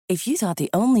If you thought the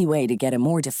only way to get a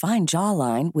more defined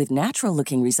jawline with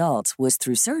natural-looking results was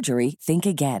through surgery, think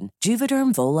again.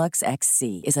 Juvederm Volux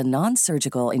XC is a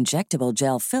non-surgical injectable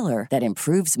gel filler that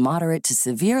improves moderate to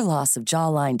severe loss of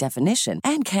jawline definition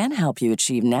and can help you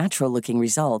achieve natural-looking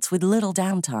results with little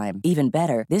downtime. Even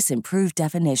better, this improved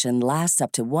definition lasts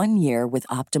up to 1 year with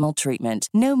optimal treatment.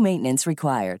 No maintenance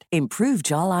required. Improve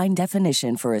jawline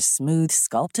definition for a smooth,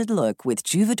 sculpted look with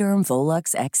Juvederm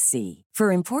Volux XC.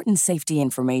 For important safety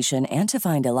information and to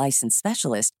find a licensed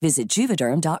specialist, visit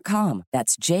Juvederm.com.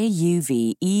 That's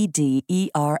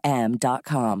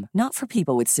Juvederm.com. Not for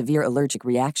people with severe allergic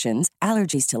reactions,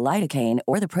 allergies to lidocaine,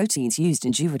 or the proteins used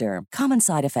in Juvederm. Common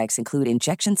side effects include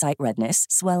injection site redness,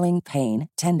 swelling, pain,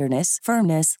 tenderness,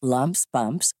 firmness, lumps,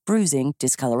 bumps, bruising,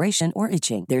 discoloration, or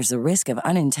itching. There's a risk of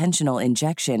unintentional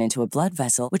injection into a blood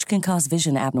vessel, which can cause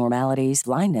vision abnormalities,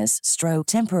 blindness, stroke,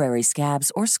 temporary scabs,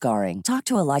 or scarring. Talk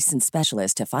to a licensed specialist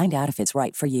to find out if it's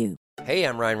right for you. Hey,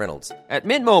 I'm Ryan Reynolds. At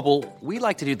Mint Mobile, we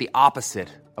like to do the opposite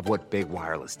of what Big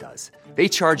Wireless does. They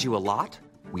charge you a lot,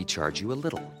 we charge you a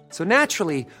little. So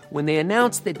naturally, when they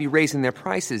announced they'd be raising their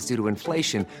prices due to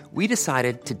inflation, we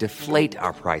decided to deflate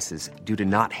our prices due to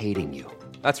not hating you.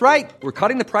 That's right. We're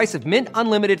cutting the price of Mint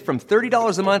Unlimited from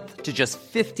 $30 a month to just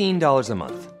 $15 a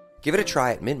month. Give it a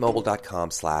try at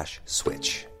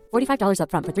mintmobile.com/switch. $45 up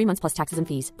front for 3 months plus taxes and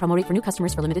fees. Promo rate for new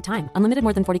customers for limited time. Unlimited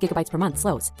more than 40 gigabytes per month.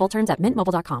 Slows full terms at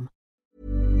mintmobile.com.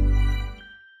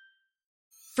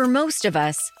 For most of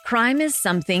us, crime is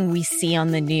something we see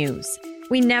on the news.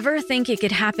 We never think it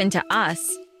could happen to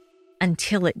us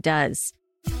until it does.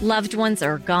 Loved ones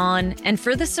are gone, and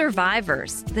for the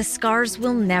survivors, the scars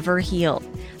will never heal.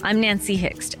 I'm Nancy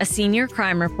Hixt, a senior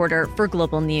crime reporter for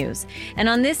Global News. And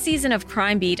on this season of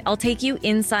Crime Beat, I'll take you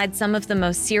inside some of the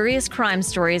most serious crime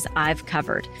stories I've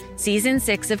covered. Season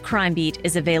 6 of Crime Beat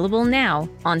is available now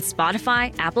on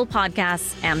Spotify, Apple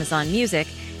Podcasts, Amazon Music,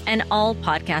 and all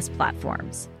podcast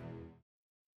platforms.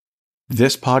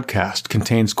 This podcast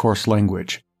contains coarse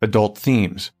language, adult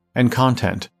themes, and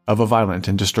content of a violent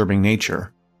and disturbing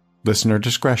nature. Listener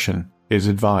discretion is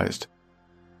advised.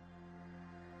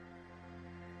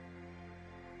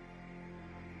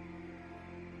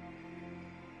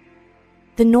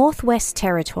 The Northwest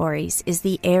Territories is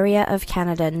the area of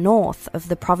Canada north of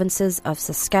the provinces of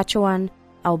Saskatchewan,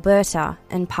 Alberta,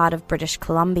 and part of British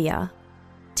Columbia.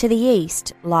 To the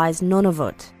east lies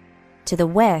Nunavut. To the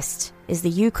west is the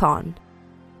Yukon.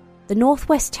 The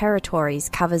Northwest Territories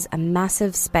covers a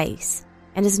massive space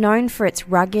and is known for its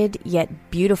rugged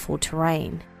yet beautiful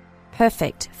terrain,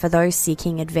 perfect for those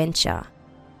seeking adventure.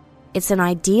 It's an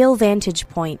ideal vantage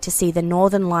point to see the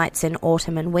northern lights in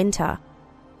autumn and winter.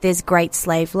 There's Great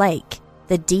Slave Lake,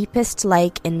 the deepest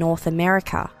lake in North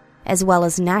America, as well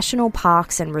as national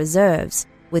parks and reserves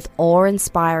with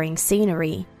awe-inspiring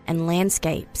scenery and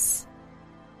landscapes.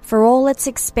 For all its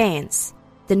expanse,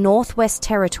 the Northwest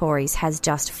Territories has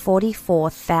just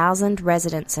 44,000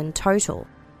 residents in total,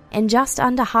 and just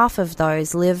under half of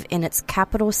those live in its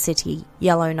capital city,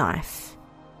 Yellowknife.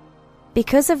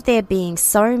 Because of there being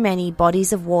so many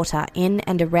bodies of water in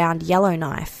and around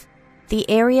Yellowknife, the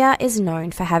area is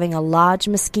known for having a large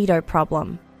mosquito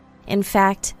problem. In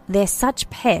fact, they're such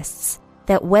pests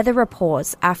that weather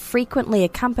reports are frequently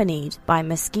accompanied by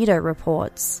mosquito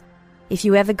reports. If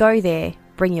you ever go there,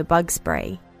 bring your bug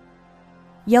spray.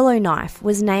 Yellowknife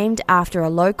was named after a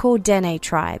local Dene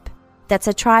tribe. That's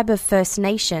a tribe of First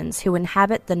Nations who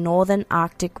inhabit the northern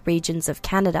Arctic regions of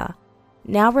Canada,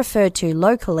 now referred to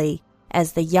locally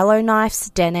as the Yellowknife's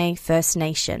Dene First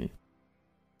Nation.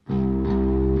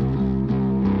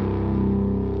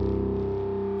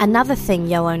 Another thing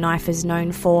Yellowknife is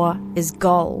known for is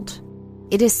gold.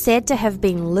 It is said to have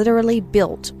been literally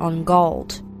built on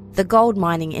gold, the gold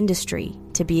mining industry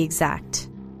to be exact.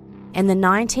 In the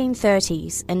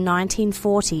 1930s and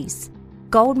 1940s,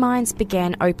 gold mines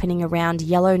began opening around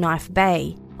Yellowknife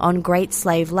Bay on Great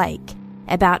Slave Lake,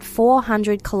 about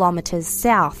 400 kilometers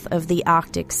south of the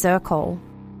Arctic Circle.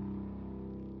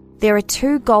 There are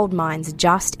 2 gold mines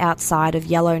just outside of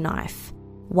Yellowknife,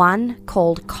 one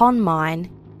called Con Mine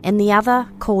and the other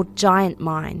called Giant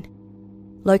Mine.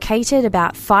 Located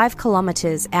about 5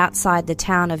 kilometers outside the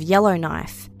town of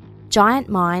Yellowknife, Giant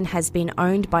Mine has been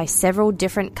owned by several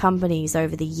different companies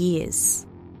over the years.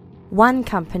 One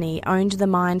company owned the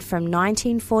mine from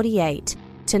 1948 to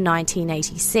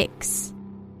 1986.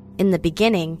 In the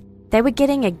beginning, they were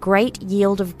getting a great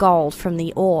yield of gold from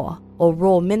the ore, or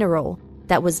raw mineral,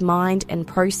 that was mined and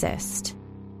processed.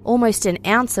 Almost an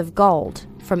ounce of gold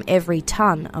from every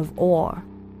ton of ore.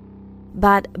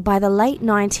 But by the late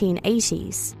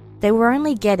 1980s, they were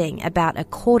only getting about a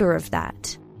quarter of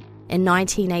that. In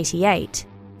 1988,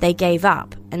 they gave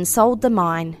up and sold the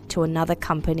mine to another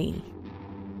company.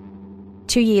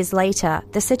 2 years later,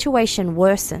 the situation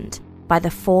worsened by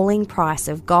the falling price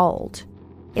of gold.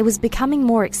 It was becoming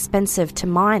more expensive to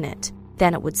mine it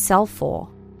than it would sell for,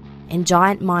 and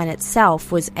Giant Mine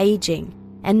itself was aging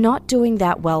and not doing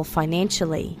that well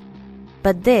financially.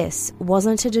 But this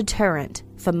wasn't a deterrent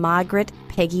for Margaret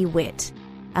Peggy Witt,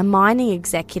 a mining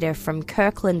executive from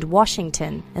Kirkland,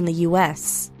 Washington in the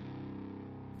US.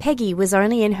 Peggy was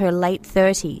only in her late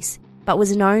 30s, but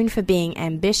was known for being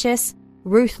ambitious,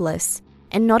 ruthless,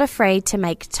 and not afraid to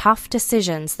make tough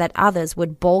decisions that others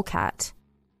would balk at.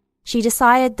 She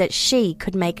decided that she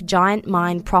could make Giant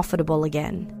Mine profitable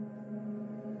again.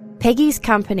 Peggy's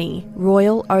company,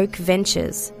 Royal Oak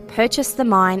Ventures, purchased the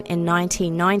mine in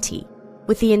 1990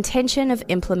 with the intention of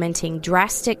implementing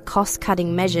drastic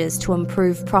cost-cutting measures to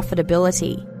improve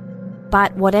profitability.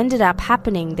 But what ended up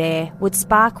happening there would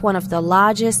spark one of the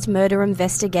largest murder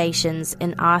investigations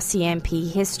in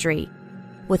RCMP history,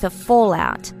 with a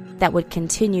fallout that would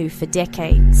continue for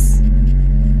decades.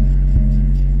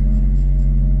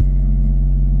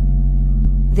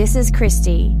 This is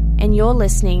Christy, and you're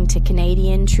listening to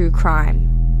Canadian True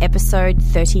Crime, episode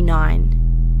 39.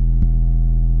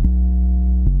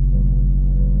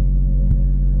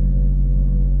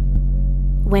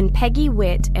 When Peggy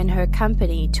Witt and her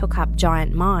company took up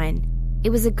Giant Mine,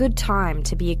 it was a good time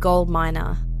to be a gold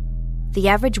miner. The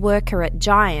average worker at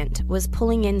Giant was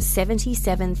pulling in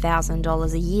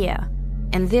 $77,000 a year,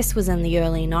 and this was in the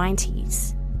early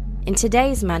 90s. In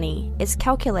today's money, it's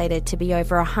calculated to be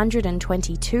over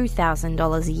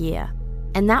 $122,000 a year,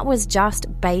 and that was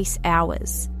just base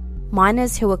hours.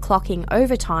 Miners who were clocking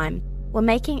overtime were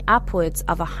making upwards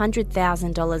of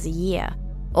 $100,000 a year,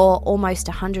 or almost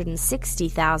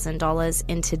 $160,000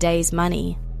 in today's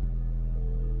money.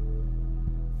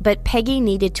 But Peggy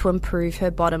needed to improve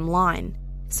her bottom line,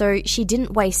 so she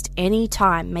didn't waste any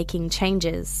time making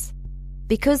changes.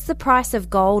 Because the price of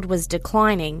gold was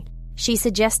declining, she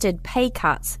suggested pay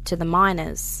cuts to the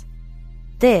miners.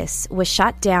 This was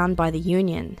shut down by the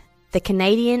union, the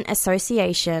Canadian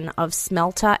Association of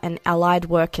Smelter and Allied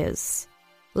Workers.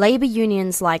 Labour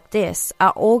unions like this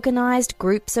are organised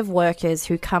groups of workers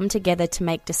who come together to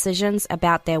make decisions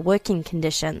about their working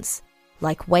conditions,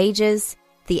 like wages,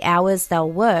 the hours they'll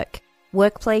work,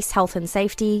 workplace health and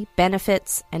safety,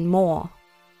 benefits, and more.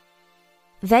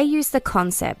 They use the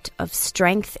concept of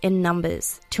strength in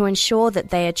numbers to ensure that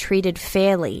they are treated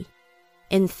fairly.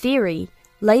 In theory,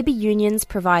 labour unions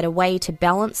provide a way to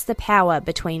balance the power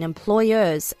between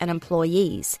employers and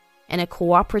employees in a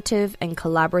cooperative and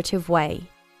collaborative way.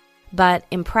 But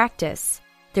in practice,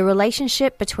 the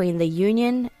relationship between the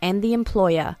union and the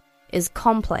employer is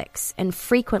complex and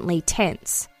frequently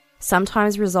tense,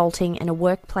 sometimes resulting in a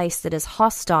workplace that is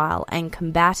hostile and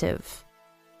combative.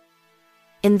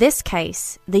 In this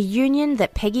case, the union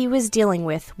that Peggy was dealing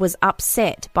with was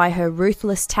upset by her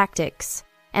ruthless tactics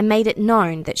and made it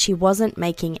known that she wasn't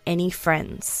making any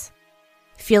friends.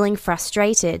 Feeling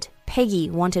frustrated, Peggy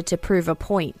wanted to prove a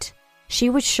point. She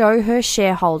would show her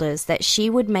shareholders that she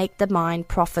would make the mine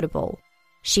profitable.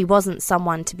 She wasn't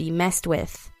someone to be messed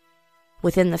with.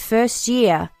 Within the first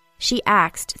year, she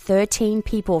axed 13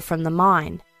 people from the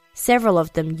mine, several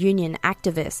of them union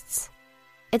activists.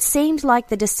 It seemed like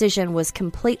the decision was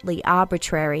completely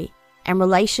arbitrary, and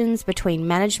relations between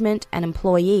management and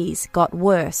employees got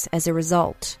worse as a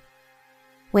result.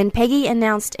 When Peggy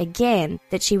announced again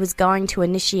that she was going to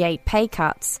initiate pay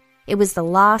cuts, it was the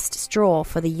last straw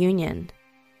for the union.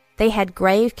 They had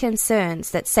grave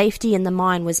concerns that safety in the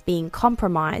mine was being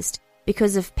compromised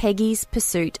because of Peggy's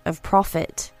pursuit of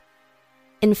profit.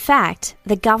 In fact,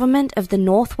 the government of the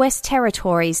Northwest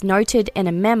Territories noted in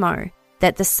a memo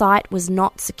that the site was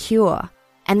not secure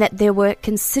and that there were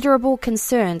considerable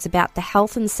concerns about the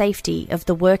health and safety of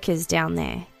the workers down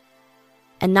there.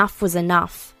 Enough was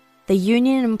enough. The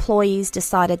union employees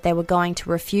decided they were going to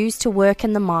refuse to work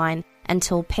in the mine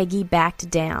until Peggy backed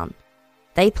down.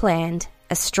 They planned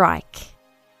a strike.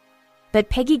 But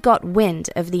Peggy got wind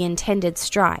of the intended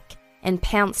strike and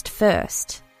pounced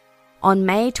first. On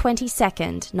May 22,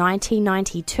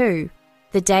 1992,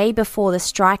 the day before the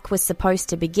strike was supposed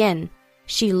to begin,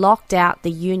 she locked out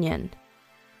the union.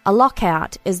 A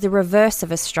lockout is the reverse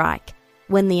of a strike,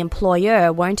 when the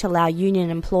employer won't allow union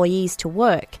employees to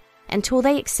work until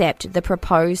they accept the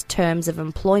proposed terms of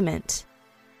employment.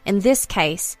 In this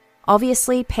case,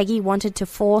 obviously Peggy wanted to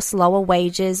force lower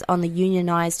wages on the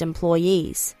unionized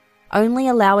employees, only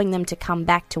allowing them to come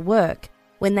back to work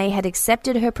when they had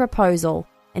accepted her proposal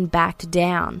and backed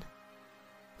down.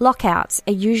 Lockouts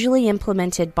are usually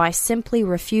implemented by simply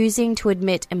refusing to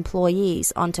admit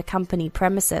employees onto company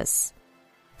premises.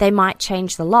 They might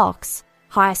change the locks,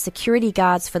 hire security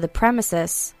guards for the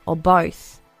premises, or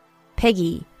both.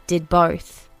 Peggy did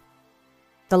both.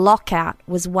 The lockout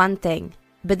was one thing,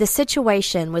 but the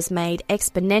situation was made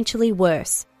exponentially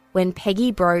worse when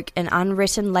Peggy broke an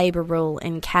unwritten labour rule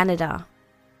in Canada.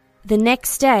 The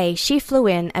next day, she flew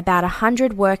in about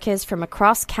 100 workers from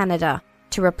across Canada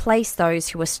to replace those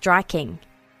who were striking.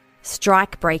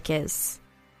 Strike breakers.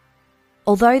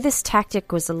 Although this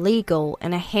tactic was illegal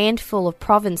in a handful of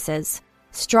provinces,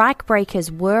 strike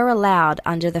breakers were allowed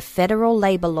under the federal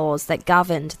labour laws that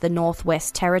governed the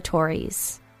Northwest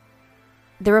Territories.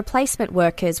 The replacement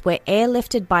workers were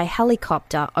airlifted by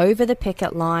helicopter over the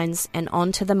picket lines and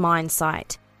onto the mine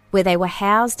site, where they were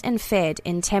housed and fed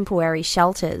in temporary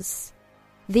shelters.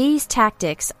 These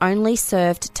tactics only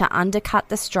served to undercut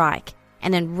the strike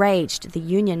and enraged the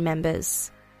union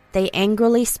members. They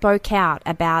angrily spoke out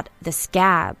about the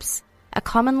scabs, a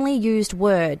commonly used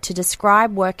word to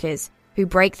describe workers who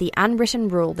break the unwritten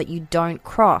rule that you don't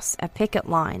cross a picket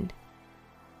line.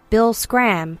 Bill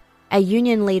Scram, a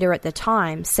union leader at the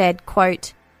time, said,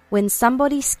 quote, "When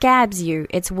somebody scabs you,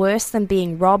 it's worse than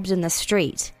being robbed in the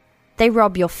street. They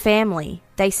rob your family,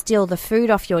 they steal the food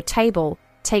off your table,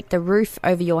 take the roof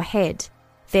over your head.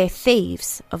 They're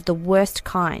thieves of the worst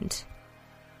kind."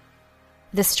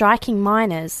 The striking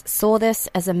miners saw this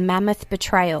as a mammoth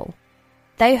betrayal.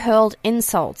 They hurled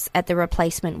insults at the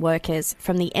replacement workers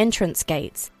from the entrance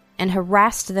gates and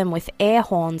harassed them with air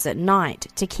horns at night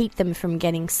to keep them from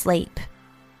getting sleep.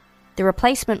 The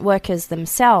replacement workers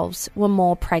themselves were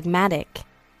more pragmatic.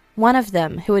 One of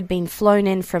them, who had been flown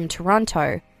in from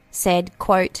Toronto, said,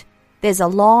 quote, "There's a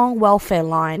long welfare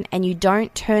line and you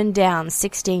don't turn down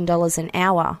 $16 an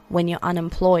hour when you're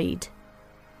unemployed."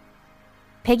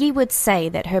 Peggy would say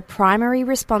that her primary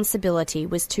responsibility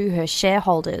was to her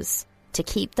shareholders, to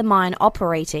keep the mine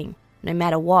operating, no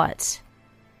matter what.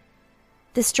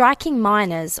 The striking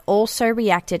miners also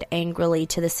reacted angrily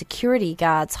to the security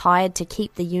guards hired to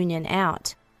keep the union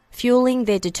out, fueling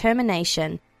their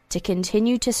determination to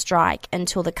continue to strike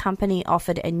until the company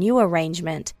offered a new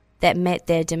arrangement that met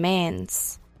their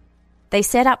demands. They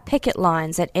set up picket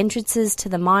lines at entrances to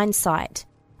the mine site,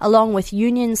 along with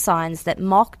union signs that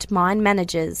mocked mine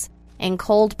managers and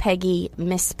called Peggy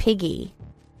Miss Piggy.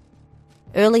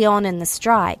 Early on in the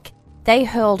strike, they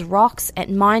hurled rocks at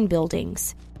mine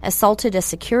buildings, assaulted a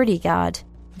security guard,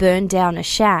 burned down a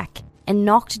shack, and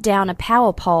knocked down a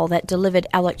power pole that delivered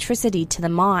electricity to the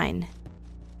mine.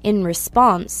 In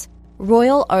response,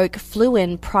 Royal Oak flew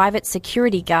in private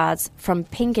security guards from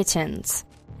Pinkertons,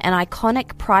 an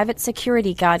iconic private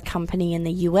security guard company in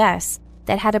the US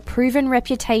that had a proven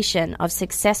reputation of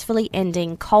successfully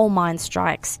ending coal mine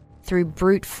strikes through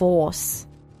brute force.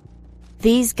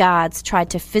 These guards tried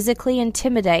to physically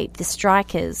intimidate the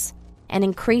strikers and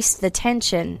increased the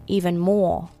tension even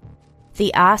more.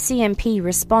 The RCMP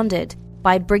responded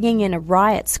by bringing in a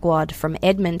riot squad from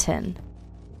Edmonton.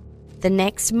 The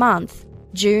next month,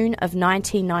 June of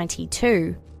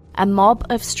 1992, a mob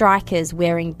of strikers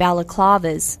wearing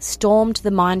balaclavas stormed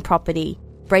the mine property,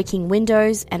 breaking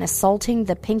windows and assaulting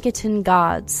the Pinkerton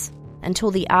guards,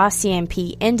 until the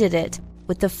RCMP ended it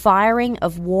with the firing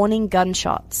of warning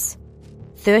gunshots.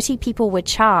 30 people were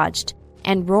charged,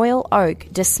 and Royal Oak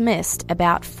dismissed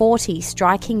about 40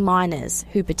 striking miners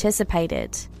who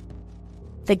participated.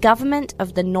 The government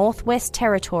of the Northwest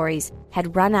Territories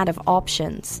had run out of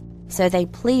options, so they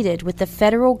pleaded with the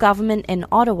federal government in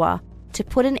Ottawa to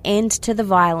put an end to the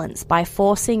violence by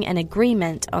forcing an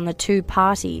agreement on the two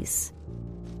parties.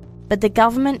 But the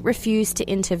government refused to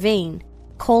intervene,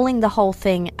 calling the whole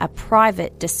thing a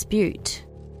private dispute.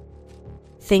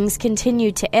 Things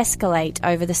continued to escalate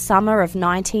over the summer of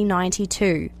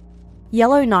 1992.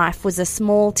 Yellowknife was a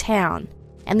small town,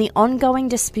 and the ongoing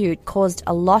dispute caused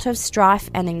a lot of strife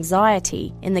and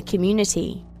anxiety in the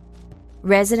community.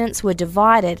 Residents were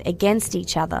divided against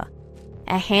each other.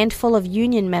 A handful of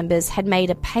union members had made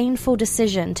a painful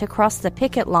decision to cross the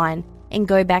picket line and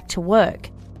go back to work,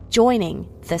 joining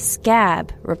the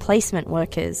scab replacement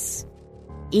workers.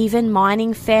 Even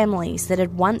mining families that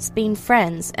had once been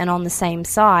friends and on the same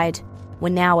side were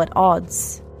now at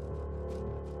odds.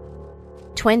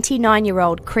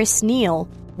 29-year-old Chris Neal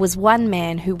was one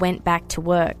man who went back to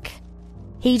work.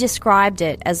 He described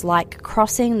it as like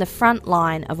crossing the front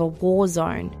line of a war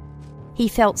zone. He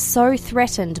felt so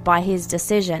threatened by his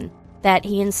decision that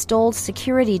he installed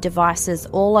security devices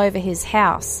all over his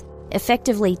house,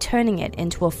 effectively turning it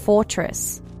into a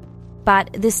fortress.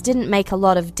 But this didn't make a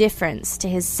lot of difference to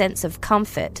his sense of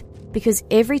comfort, because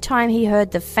every time he heard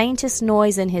the faintest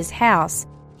noise in his house,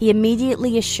 he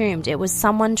immediately assumed it was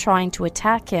someone trying to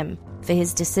attack him for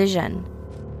his decision.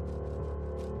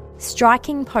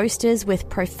 Striking posters with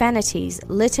profanities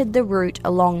littered the route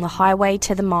along the highway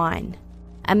to the mine.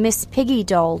 A Miss Piggy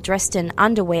doll dressed in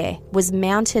underwear was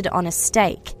mounted on a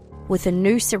stake with a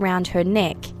noose around her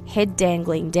neck, head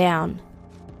dangling down.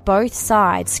 Both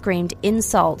sides screamed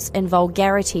insults and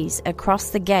vulgarities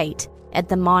across the gate at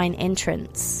the mine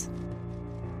entrance.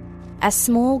 A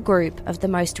small group of the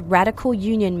most radical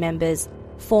union members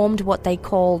formed what they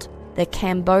called the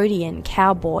Cambodian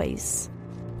Cowboys.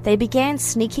 They began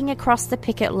sneaking across the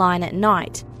picket line at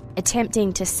night,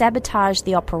 attempting to sabotage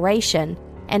the operation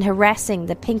and harassing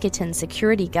the Pinkerton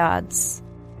security guards.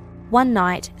 One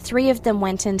night, 3 of them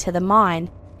went into the mine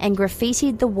and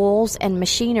graffitied the walls and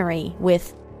machinery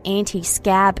with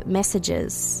anti-scab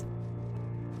messages.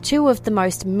 2 of the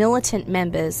most militant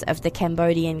members of the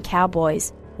Cambodian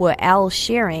Cowboys were Al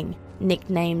Shearing,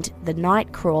 nicknamed the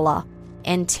Nightcrawler,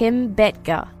 and Tim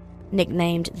Betger,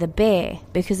 nicknamed the Bear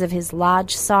because of his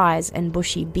large size and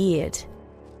bushy beard.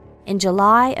 In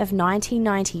July of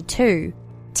 1992,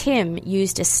 Tim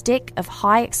used a stick of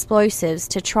high explosives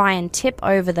to try and tip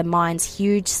over the mine's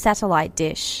huge satellite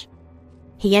dish.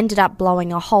 He ended up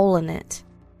blowing a hole in it,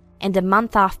 and a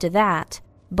month after that,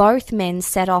 both men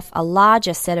set off a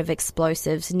larger set of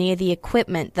explosives near the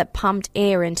equipment that pumped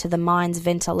air into the mine's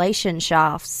ventilation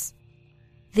shafts.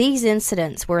 These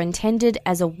incidents were intended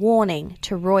as a warning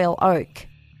to Royal Oak.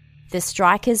 The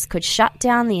strikers could shut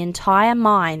down the entire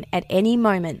mine at any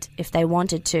moment if they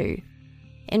wanted to.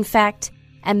 In fact,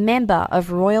 a member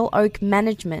of Royal Oak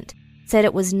management said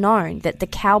it was known that the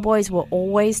Cowboys were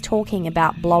always talking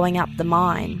about blowing up the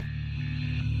mine.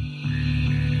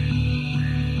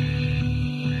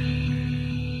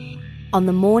 On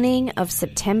the morning of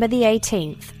September the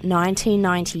 18th,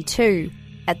 1992,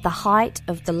 at the height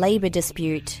of the labour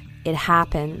dispute, it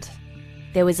happened.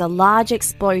 There was a large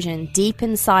explosion deep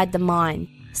inside the mine,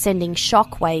 sending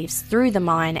shockwaves through the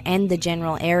mine and the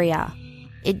general area.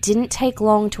 It didn't take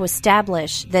long to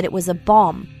establish that it was a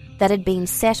bomb that had been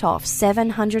set off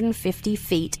 750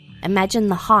 feet, imagine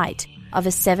the height of a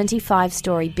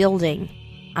 75-storey building,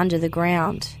 under the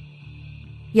ground.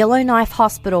 Yellowknife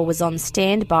Hospital was on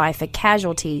standby for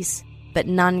casualties, but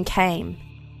none came.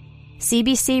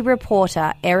 CBC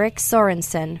reporter Eric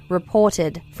Sorensen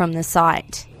reported from the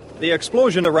site. The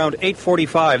explosion around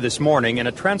 8:45 this morning in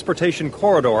a transportation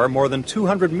corridor more than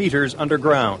 200 meters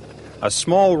underground. A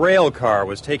small rail car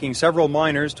was taking several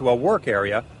miners to a work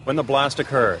area when the blast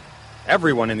occurred.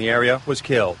 Everyone in the area was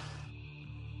killed.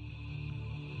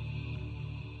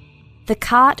 The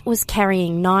cart was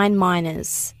carrying 9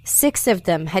 miners. 6 of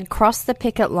them had crossed the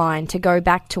picket line to go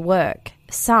back to work,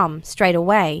 some straight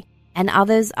away, and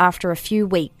others after a few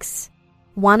weeks.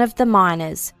 One of the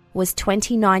miners was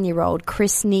 29-year-old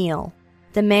Chris Neal,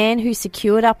 the man who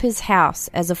secured up his house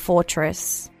as a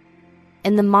fortress.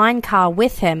 In the mine car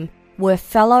with him were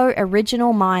fellow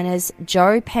original miners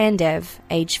Joe Pandev,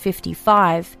 age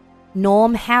 55,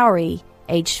 Norm Howry,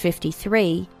 age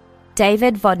 53,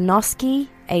 David Vodnowski,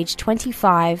 age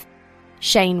 25,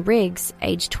 Shane Riggs,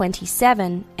 age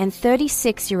 27, and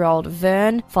 36-year-old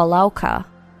Vern Folalka.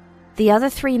 The other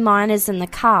 3 miners in the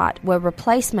cart were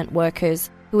replacement workers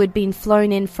who had been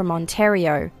flown in from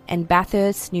Ontario and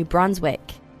Bathurst, New Brunswick.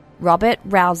 Robert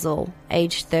Rousel,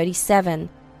 age 37,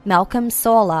 Malcolm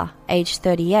Sawler, age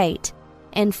 38,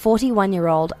 and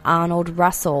 41-year-old Arnold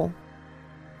Russell.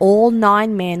 All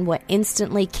 9 men were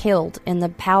instantly killed in the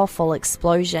powerful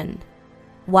explosion.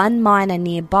 One miner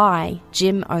nearby,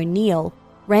 Jim O'Neill,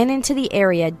 ran into the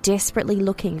area desperately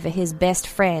looking for his best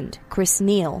friend, Chris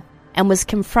Neal, and was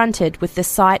confronted with the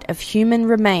sight of human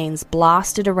remains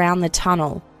blasted around the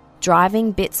tunnel,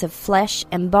 driving bits of flesh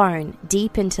and bone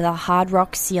deep into the hard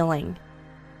rock ceiling.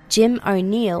 Jim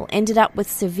O'Neill ended up with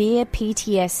severe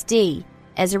PTSD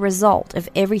as a result of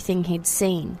everything he'd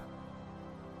seen.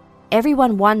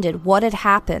 Everyone wondered what had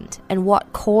happened and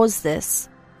what caused this.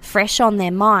 Fresh on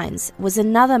their minds was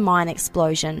another mine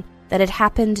explosion that had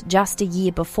happened just a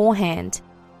year beforehand,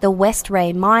 the West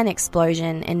Ray mine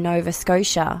explosion in Nova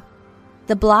Scotia.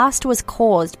 The blast was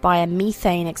caused by a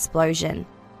methane explosion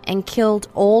and killed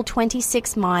all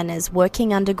 26 miners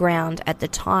working underground at the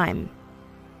time.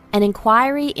 An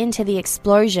inquiry into the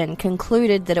explosion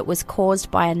concluded that it was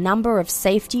caused by a number of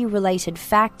safety-related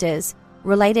factors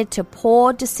related to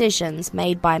poor decisions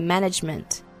made by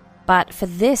management. But for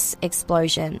this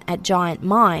explosion at Giant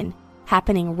Mine,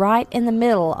 happening right in the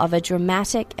middle of a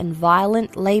dramatic and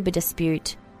violent labour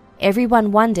dispute,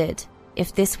 everyone wondered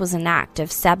if this was an act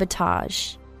of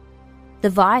sabotage. The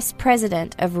Vice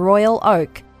President of Royal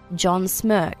Oak, John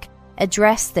Smirk,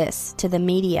 addressed this to the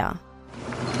media.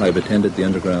 I've attended the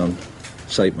underground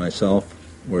site myself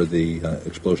where the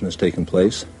explosion has taken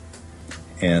place,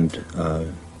 And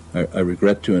I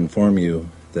regret to inform you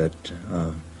that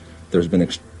there's been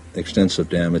extensive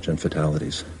damage and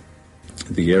fatalities.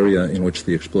 The area in which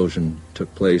the explosion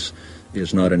took place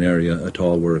is not an area at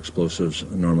all where explosives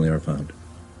normally are found.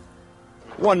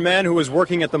 One man who was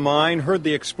working at the mine heard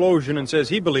the explosion and says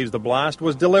he believes the blast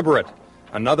was deliberate.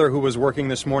 Another who was working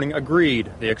this morning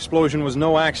agreed the explosion was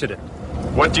no accident.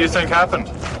 What do you think happened?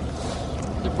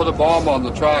 They put a bomb on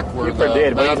the track where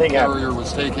the man carrier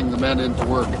was taking the men into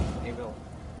work.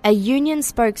 A union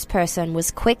spokesperson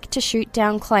was quick to shoot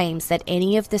down claims that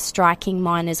any of the striking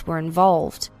miners were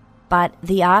involved, but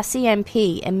the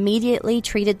RCMP immediately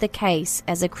treated the case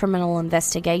as a criminal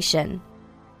investigation.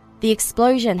 The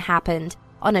explosion happened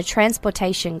on a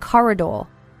transportation corridor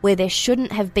where there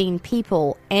shouldn't have been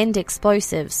people and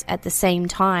explosives at the same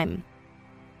time.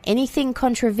 Anything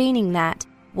contravening that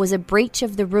was a breach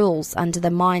of the rules under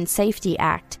the Mine Safety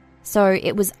Act, so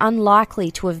it was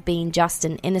unlikely to have been just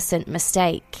an innocent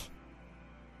mistake.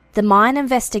 The mine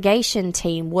investigation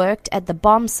team worked at the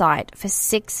bomb site for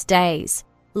 6 days,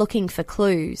 looking for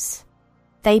clues.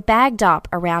 They bagged up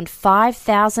around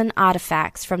 5,000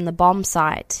 artifacts from the bomb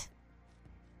site.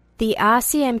 The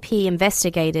RCMP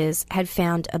investigators had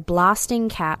found a blasting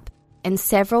cap and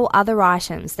several other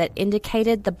items that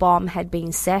indicated the bomb had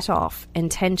been set off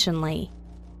intentionally.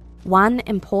 One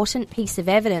important piece of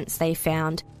evidence they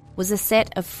found was a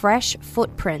set of fresh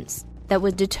footprints that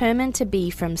were determined to be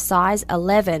from size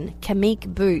 11 Kamik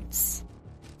boots.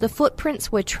 The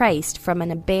footprints were traced from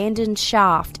an abandoned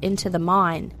shaft into the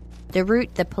mine, the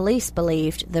route the police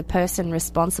believed the person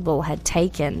responsible had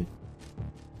taken.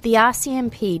 The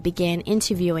RCMP began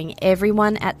interviewing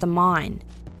everyone at the mine,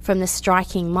 from the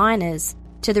striking miners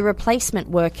to the replacement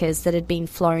workers that had been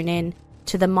flown in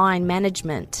to the mine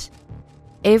management.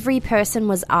 Every person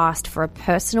was asked for a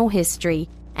personal history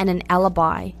and an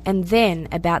alibi, and then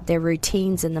about their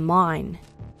routines in the mine.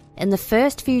 In the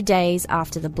first few days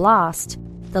after the blast,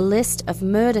 the list of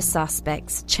murder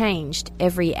suspects changed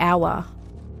every hour.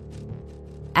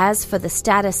 As for the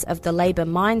status of the labour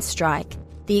mine strike,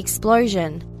 the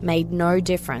explosion made no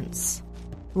difference.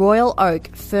 Royal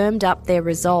Oak firmed up their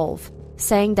resolve,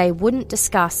 saying they wouldn't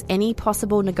discuss any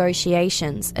possible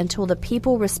negotiations until the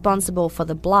people responsible for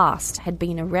the blast had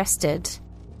been arrested.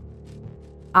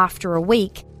 After a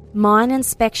week, mine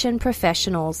inspection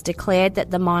professionals declared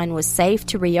that the mine was safe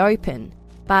to reopen,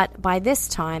 but by this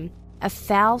time, a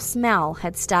foul smell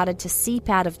had started to seep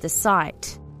out of the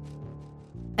site.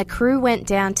 A crew went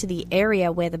down to the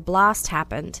area where the blast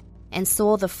happened and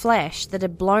saw the flesh that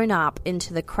had blown up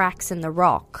into the cracks in the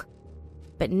rock.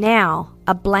 But now,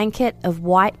 a blanket of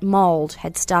white mould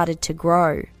had started to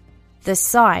grow. The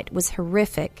sight was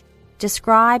horrific,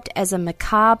 described as a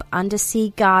macabre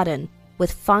undersea garden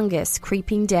with fungus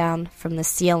creeping down from the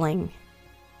ceiling.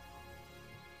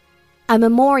 A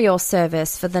memorial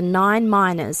service for the 9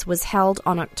 miners was held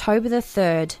on October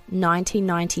 3rd,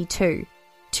 1992,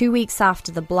 2 weeks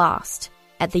after the blast,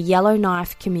 at the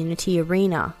Yellowknife Community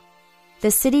Arena.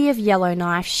 The city of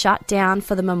Yellowknife shut down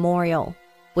for the memorial,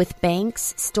 with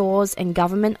banks, stores and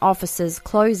government offices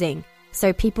closing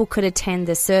so people could attend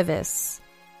the service.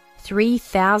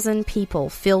 3,000 people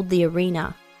filled the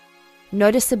arena.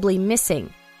 Noticeably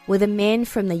missing were the men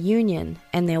from the union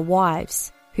and their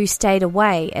wives, who stayed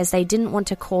away as they didn't want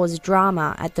to cause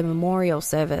drama at the memorial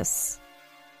service.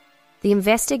 The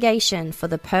investigation for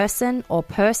the person or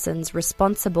persons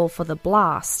responsible for the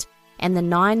blast and the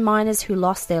 9 miners who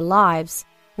lost their lives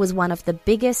was one of the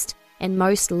biggest and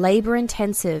most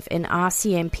labour-intensive in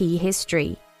RCMP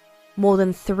history. More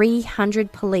than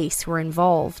 300 police were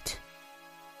involved.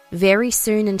 Very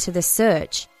soon into the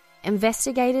search,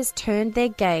 investigators turned their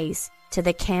gaze to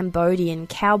the Cambodian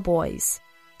cowboys,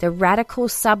 the radical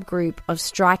subgroup of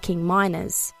striking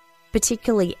miners,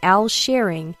 particularly Al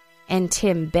Shearing and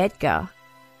Tim Bedgar.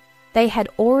 They had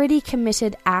already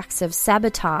committed acts of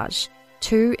sabotage,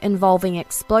 2 involving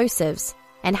explosives,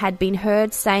 and had been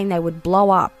heard saying they would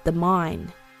blow up the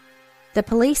mine. The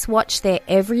police watched their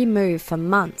every move for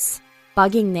months,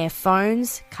 bugging their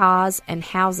phones, cars, and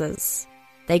houses.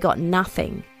 They got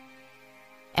nothing.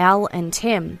 Al and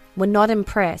Tim were not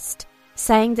impressed,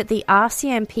 saying that the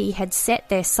RCMP had set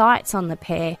their sights on the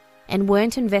pair and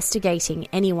weren't investigating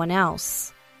anyone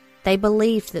else. They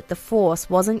believed that the force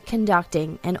wasn't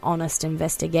conducting an honest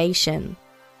investigation.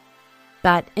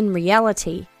 But in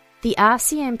reality, the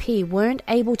RCMP weren't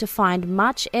able to find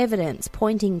much evidence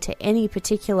pointing to any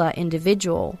particular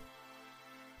individual.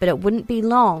 But it wouldn't be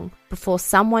long before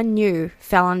someone new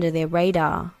fell under their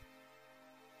radar.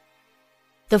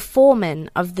 The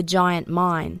foreman of the giant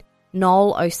mine,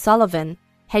 Noel O'Sullivan,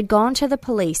 had gone to the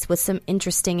police with some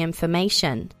interesting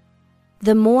information.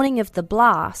 The morning of the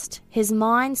blast, his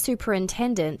mine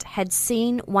superintendent had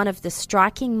seen one of the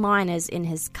striking miners in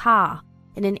his car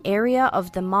in an area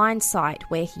of the mine site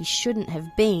where he shouldn't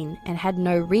have been and had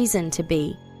no reason to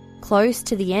be, close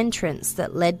to the entrance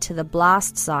that led to the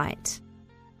blast site.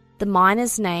 The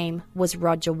miner's name was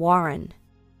Roger Warren.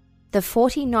 The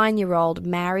 49-year-old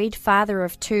married father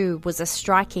of two was a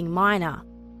striking miner,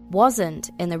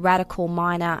 wasn't in the radical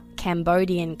miner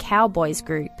Cambodian Cowboys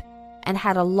group, and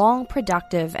had a long,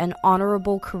 productive and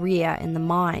honourable career in the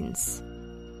mines.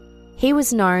 He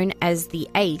was known as the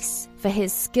Ace for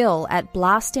his skill at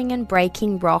blasting and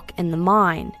breaking rock in the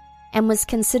mine, and was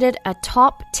considered a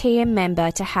top-tier member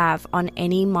to have on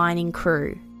any mining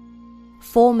crew.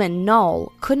 Foreman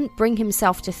Knoll couldn't bring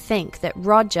himself to think that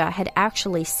Roger had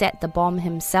actually set the bomb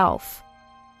himself.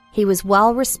 He was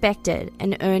well respected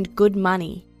and earned good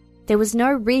money. There was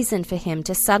no reason for him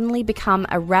to suddenly become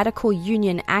a radical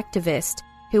union activist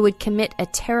who would commit a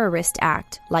terrorist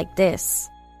act like this.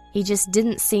 He just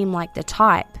didn't seem like the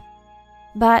type.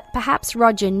 But perhaps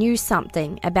Roger knew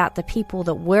something about the people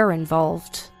that were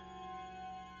involved.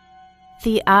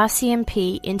 The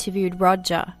RCMP interviewed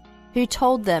Roger, who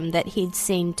told them that he'd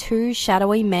seen two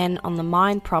shadowy men on the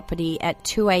mine property at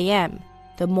 2 a.m,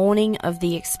 the morning of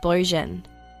the explosion.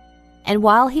 And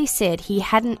while he said he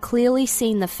hadn't clearly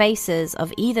seen the faces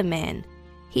of either man,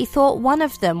 he thought one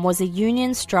of them was a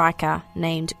Union striker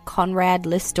named Conrad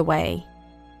Listoway.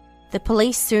 The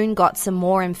police soon got some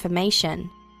more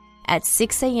information. At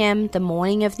 6 a.m. the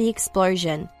morning of the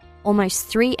explosion, almost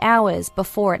 3 hours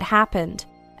before it happened,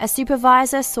 a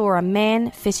supervisor saw a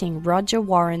man fitting Roger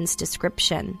Warren's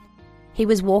description. He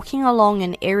was walking along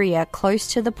an area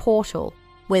close to the portal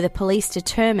where the police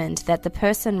determined that the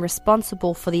person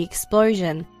responsible for the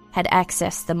explosion had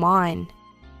accessed the mine.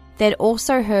 They'd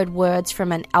also heard words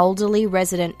from an elderly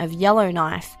resident of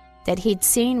Yellowknife that he'd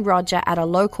seen Roger at a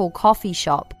local coffee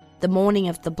shop the morning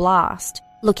of the blast,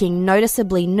 looking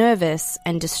noticeably nervous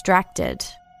and distracted.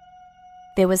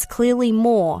 There was clearly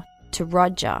more to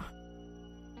Roger.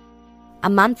 A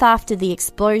month after the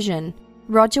explosion,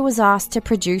 Roger was asked to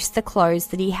produce the clothes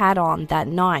that he had on that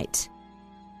night.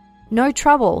 No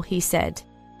trouble, he said.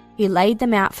 He laid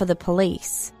them out for the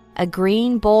police, a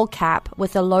green ball cap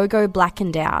with a logo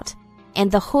blackened out, and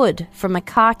the hood from a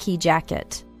khaki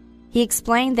jacket. He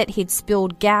explained that he'd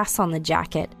spilled gas on the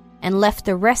jacket and left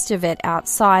the rest of it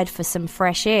outside for some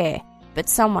fresh air, but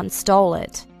someone stole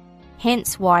it,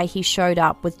 hence why he showed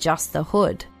up with just the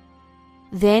hood.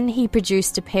 Then he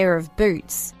produced a pair of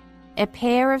boots, a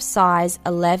pair of size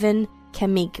 11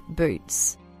 Kamik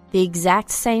boots, the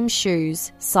exact same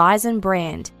shoes, size and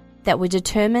brand that were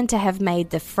determined to have made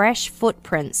the fresh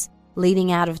footprints leading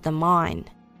out of the mine.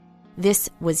 This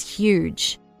was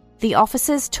huge. The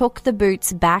officers took the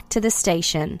boots back to the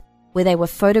station, where they were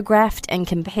photographed and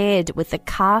compared with the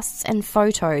casts and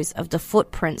photos of the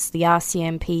footprints the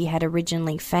RCMP had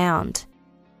originally found.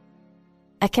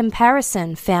 A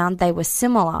comparison found they were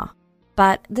similar,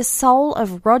 but the sole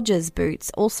of Roger's boots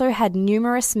also had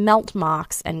numerous melt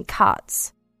marks and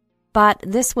cuts. But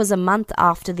this was a month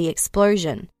after the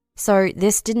explosion, so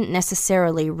this didn't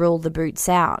necessarily rule the boots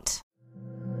out.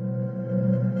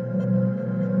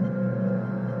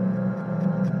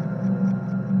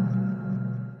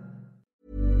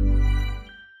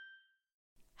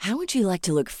 How would you like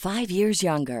to look 5 years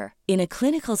younger? In a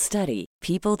clinical study,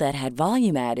 people that had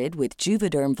volume added with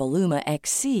Juvederm Voluma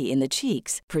XC in the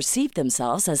cheeks perceived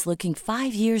themselves as looking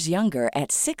 5 years younger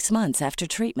at 6 months after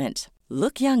treatment.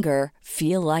 Look younger,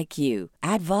 feel like you.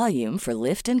 Add volume for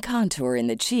lift and contour in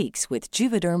the cheeks with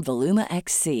Juvederm Voluma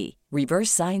XC.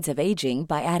 Reverse signs of aging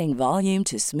by adding volume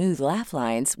to smooth laugh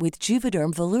lines with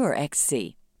Juvederm Volure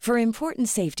XC. For important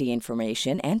safety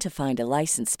information and to find a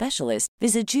licensed specialist,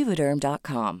 visit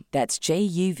Juvederm.com. That's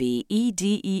JUVEDERM.com.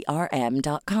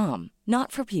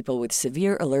 Not for people with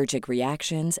severe allergic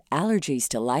reactions, allergies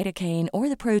to lidocaine, or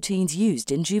the proteins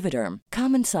used in Juvederm.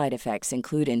 Common side effects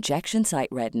include injection site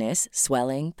redness,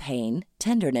 swelling, pain,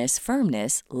 tenderness,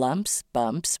 firmness, lumps,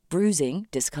 bumps, bruising,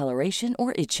 discoloration,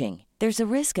 or itching. There's a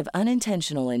risk of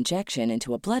unintentional injection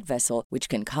into a blood vessel, which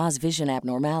can cause vision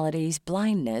abnormalities,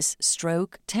 blindness,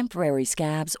 stroke, temporary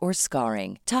scabs, or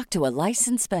scarring. Talk to a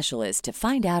licensed specialist to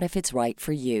find out if it's right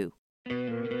for you.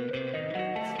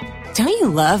 Don't you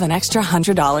love an extra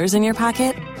 $100 in your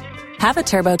pocket? Have a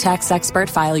TurboTax expert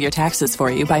file your taxes for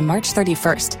you by March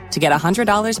 31st to get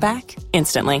 $100 back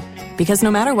instantly. Because no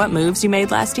matter what moves you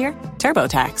made last year,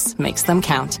 TurboTax makes them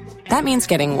count. That means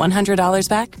getting $100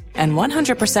 back and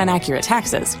 100% accurate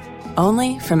taxes,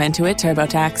 only from Intuit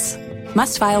TurboTax.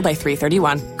 Must file by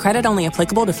 3/31. Credit only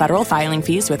applicable to federal filing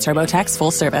fees with TurboTax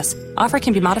full service. Offer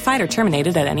can be modified or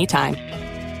terminated at any time.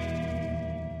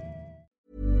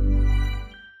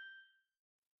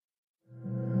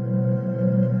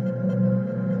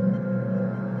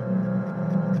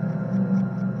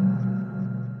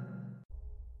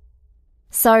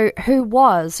 So, who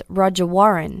was Roger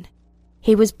Warren?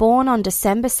 He was born on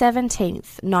December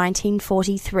 17th,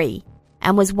 1943,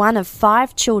 and was one of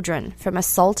 5 children from a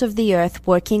salt-of-the-earth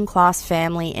working-class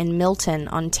family in Milton,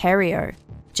 Ontario,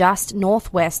 just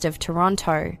northwest of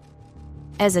Toronto.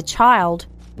 As a child,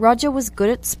 Roger was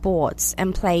good at sports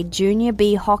and played Junior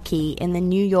B hockey in the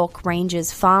New York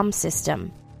Rangers farm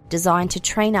system, designed to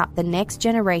train up the next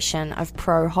generation of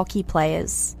pro hockey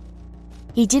players.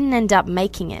 He didn't end up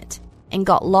making it, and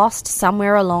got lost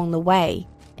somewhere along the way,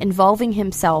 involving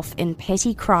himself in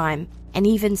petty crime and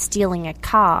even stealing a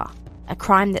car, a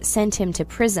crime that sent him to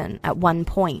prison at one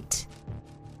point.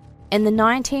 In the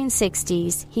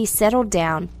 1960s, he settled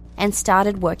down and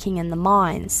started working in the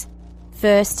mines,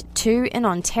 first 2 in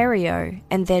Ontario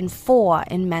and then 4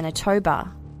 in Manitoba.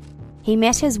 He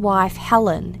met his wife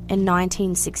Helen in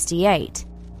 1968,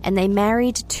 and they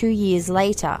married 2 years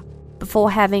later,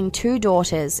 before having 2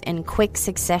 daughters in quick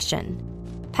succession,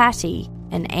 Patty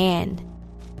and Anne.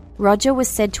 Roger was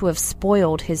said to have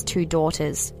spoiled his 2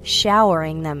 daughters,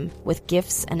 showering them with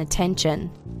gifts and attention.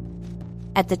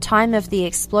 At the time of the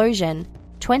explosion,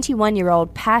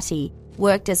 21-year-old Patty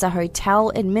worked as a hotel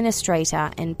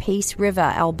administrator in Peace River,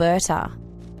 Alberta.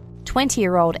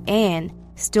 20-year-old Anne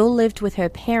still lived with her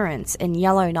parents in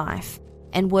Yellowknife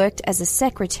and worked as a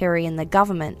secretary in the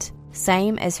government,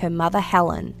 same as her mother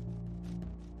Helen.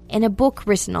 In a book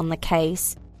written on the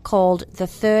case, called The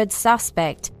Third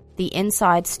Suspect, The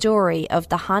Inside Story of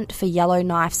the Hunt for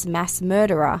Yellowknife's Mass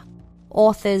Murderer,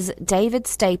 authors David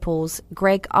Staples,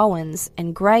 Greg Owens,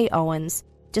 and Gray Owens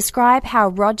describe how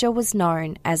Roger was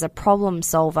known as a problem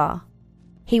solver.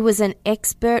 He was an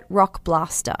expert rock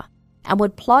blaster and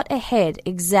would plot ahead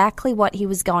exactly what he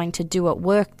was going to do at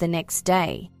work the next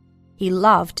day. He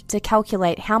loved to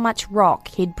calculate how much rock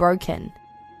he'd broken.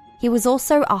 He was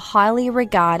also a highly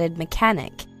regarded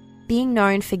mechanic, being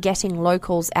known for getting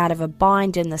locals out of a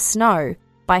bind in the snow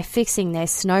by fixing their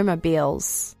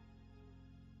snowmobiles.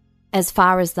 As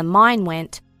far as the mine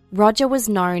went, Roger was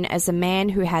known as a man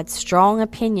who had strong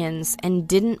opinions and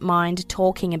didn't mind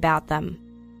talking about them.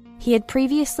 He had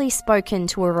previously spoken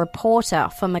to a reporter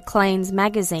for Maclean's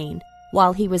magazine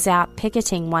while he was out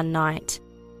picketing one night.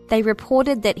 They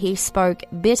reported that he spoke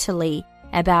bitterly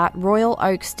about Royal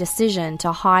Oak's decision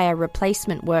to hire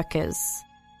replacement workers.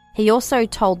 He also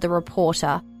told the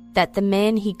reporter that the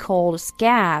men he called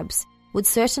scabs would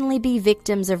certainly be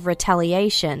victims of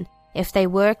retaliation if they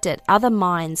worked at other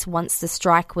mines once the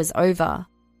strike was over.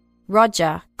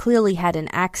 Roger clearly had an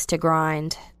axe to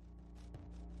grind.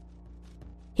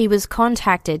 He was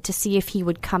contacted to see if he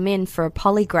would come in for a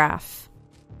polygraph.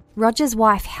 Roger's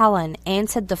wife Helen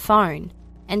answered the phone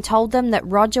and told them that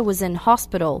Roger was in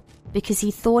hospital because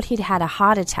he thought he'd had a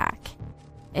heart attack.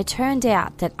 It turned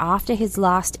out that after his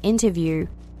last interview,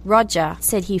 Roger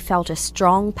said he felt a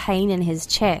strong pain in his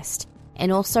chest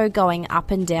and also going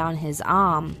up and down his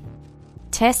arm.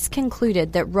 Tests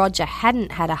concluded that Roger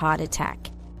hadn't had a heart attack.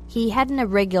 He had an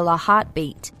irregular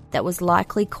heartbeat that was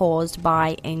likely caused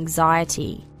by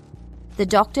anxiety. The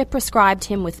doctor prescribed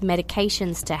him with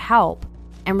medications to help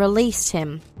and released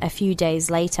him a few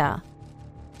days later.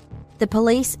 The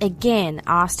police again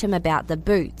asked him about the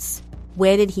boots.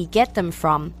 Where did he get them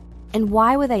from, and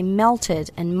why were they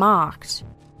melted and marked?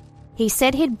 He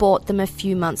said he'd bought them a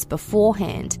few months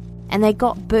beforehand, and they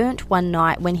got burnt one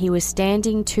night when he was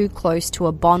standing too close to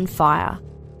a bonfire.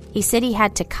 He said he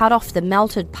had to cut off the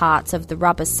melted parts of the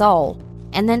rubber sole,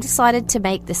 and then decided to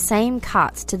make the same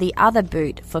cuts to the other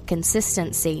boot for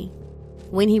consistency.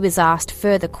 When he was asked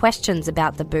further questions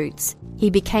about the boots, he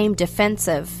became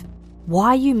defensive. "Why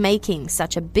are you making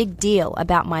such a big deal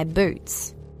about my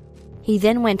boots?" He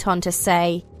then went on to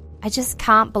say, "I just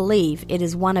can't believe it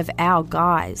is one of our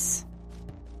guys."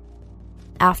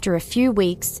 After a few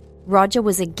weeks, Roger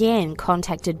was again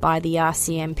contacted by the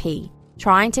RCMP,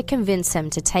 trying to convince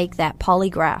him to take that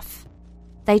polygraph.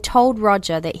 They told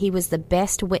Roger that he was the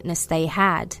best witness they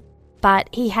had, but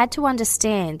he had to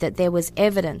understand that there was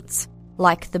evidence,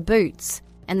 like the boots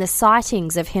and the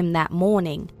sightings of him that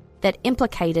morning, that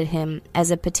implicated him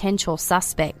as a potential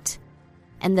suspect.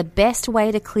 And the best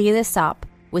way to clear this up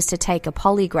was to take a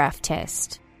polygraph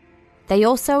test. They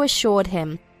also assured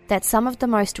him that some of the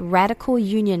most radical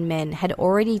union men had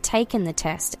already taken the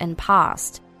test and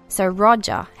passed, so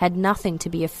Roger had nothing to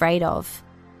be afraid of.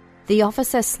 the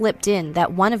officer slipped in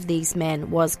that one of these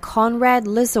men was Conrad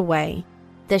Lizaway,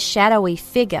 the shadowy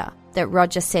figure that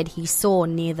Roger said he saw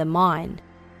near the mine.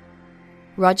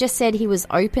 Roger said he was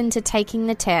open to taking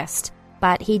the test,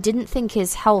 but he didn't think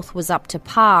his health was up to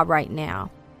par right now.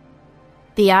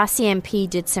 The RCMP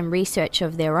did some research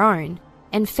of their own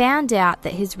and found out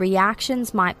that his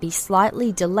reactions might be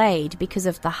slightly delayed because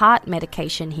of the heart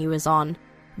medication he was on,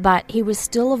 but he was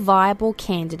still a viable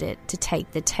candidate to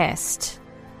take the test.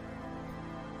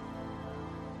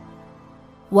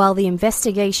 While the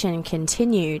investigation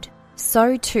continued,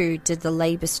 so too did the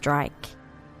labour strike.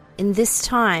 In this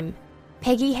time,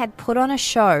 Peggy had put on a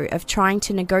show of trying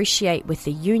to negotiate with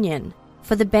the union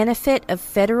for the benefit of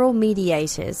federal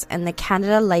mediators and the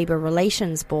Canada Labour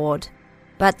Relations Board,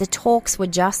 but the talks were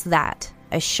just that,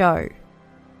 a show.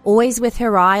 Always with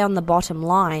her eye on the bottom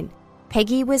line,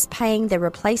 Peggy was paying the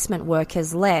replacement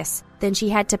workers less than she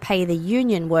had to pay the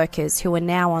union workers who were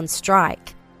now on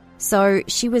strike, so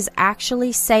she was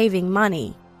actually saving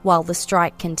money while the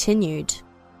strike continued.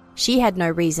 She had no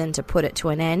reason to put it to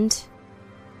an end.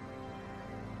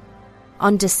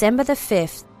 On December the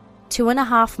 5th,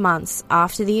 2.5 months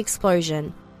after the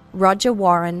explosion, Roger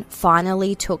Warren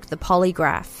finally took the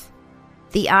polygraph.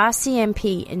 The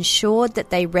RCMP ensured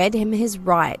that they read him his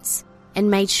rights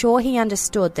and made sure he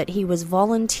understood that he was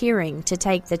volunteering to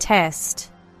take the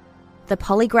test. The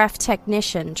polygraph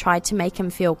technician tried to make him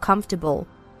feel comfortable,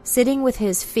 sitting with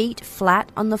his feet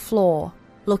flat on the floor,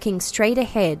 looking straight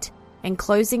ahead and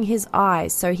closing his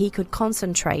eyes so he could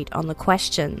concentrate on the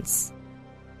questions.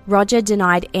 Roger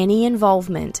denied any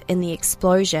involvement in the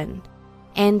explosion,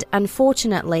 and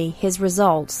unfortunately his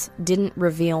results didn't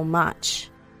reveal much.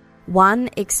 One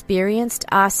experienced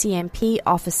RCMP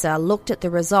officer looked at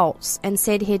the results and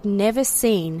said he'd never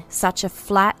seen such a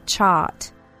flat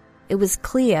chart. It was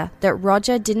clear that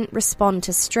Roger didn't respond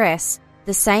to stress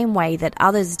the same way that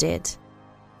others did.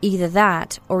 Either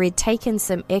that or he'd taken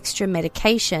some extra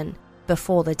medication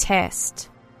before the test.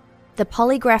 The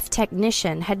polygraph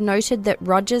technician had noted that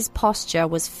Roger's posture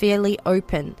was fairly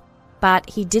open, but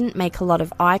he didn't make a lot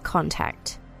of eye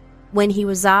contact. When he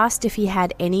was asked if he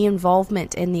had any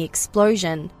involvement in the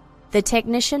explosion, the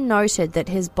technician noted that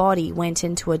his body went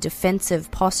into a defensive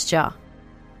posture.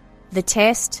 The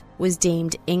test was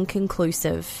deemed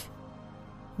inconclusive.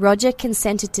 Roger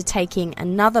consented to taking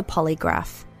another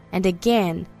polygraph and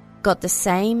again got the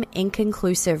same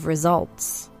inconclusive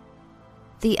results.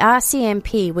 The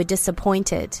RCMP were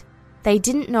disappointed. They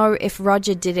didn't know if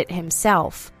Roger did it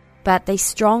himself, but they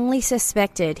strongly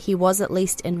suspected he was at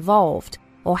least involved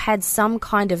or had some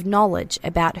kind of knowledge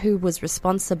about who was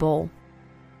responsible.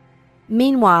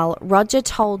 Meanwhile, Roger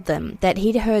told them that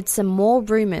he'd heard some more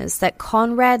rumours that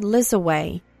Conrad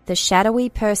Lizaway, the shadowy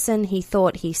person he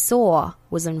thought he saw,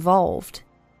 was involved.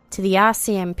 To the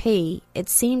RCMP, it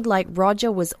seemed like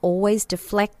Roger was always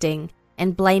deflecting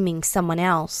and blaming someone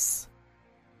else.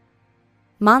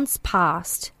 Months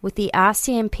passed, with the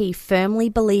RCMP firmly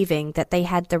believing that they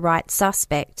had the right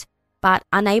suspect, but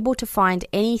unable to find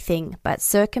anything but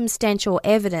circumstantial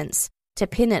evidence to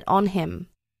pin it on him.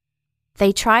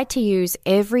 They tried to use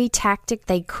every tactic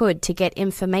they could to get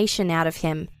information out of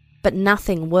him, but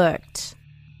nothing worked.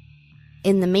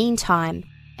 In the meantime,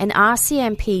 an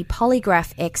RCMP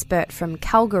polygraph expert from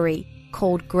Calgary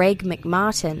called Greg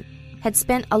McMartin had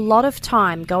spent a lot of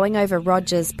time going over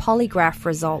Roger's polygraph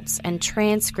results and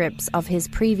transcripts of his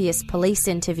previous police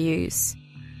interviews.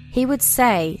 He would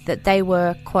say that they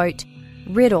were, quote,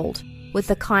 riddled with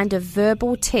the kind of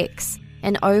verbal tics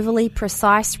and overly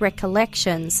precise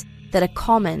recollections that are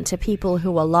common to people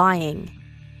who are lying.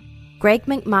 Greg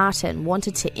McMartin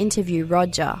wanted to interview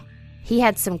Roger. He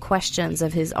had some questions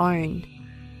of his own.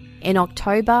 In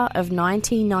October of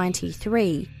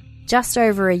 1993, just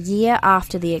over a year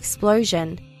after the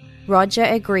explosion, Roger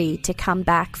agreed to come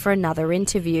back for another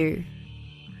interview.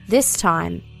 This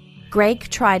time, Greg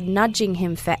tried nudging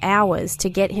him for hours to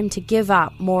get him to give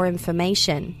up more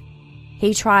information.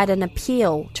 He tried an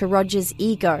appeal to Roger's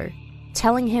ego,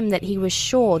 telling him that he was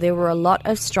sure there were a lot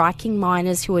of striking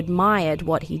miners who admired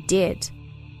what he did.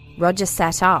 Roger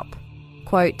sat up.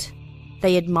 Quote,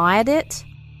 "They admired it?"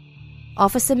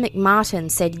 Officer McMartin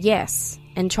said yes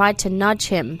and tried to nudge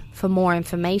him for more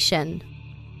information.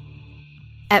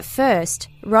 At first,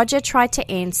 Roger tried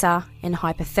to answer in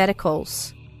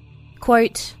hypotheticals.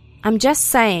 Quote, "I'm just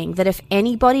saying that if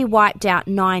anybody wiped out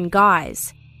 9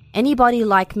 guys, anybody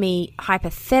like me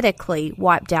hypothetically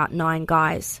wiped out 9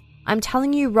 guys, I'm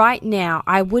telling you right now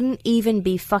I wouldn't even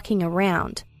be fucking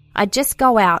around. I'd just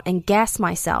go out and gas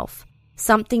myself.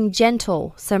 Something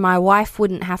gentle so my wife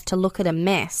wouldn't have to look at a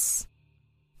mess."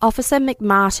 Officer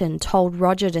McMartin told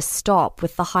Roger to stop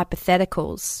with the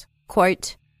hypotheticals.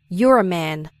 Quote, "You're a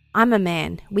man, I'm a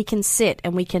man, we can sit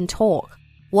and we can talk.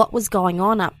 What was going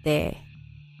on up there?"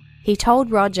 He told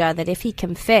Roger that if he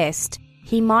confessed,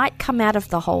 he might come out of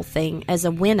the whole thing as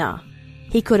a winner.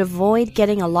 He could avoid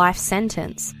getting a life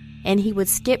sentence, and he would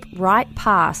skip right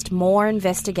past more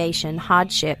investigation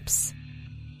hardships.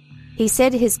 He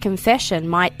said his confession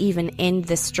might even end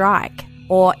the strike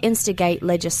or instigate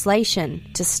legislation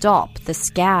to stop the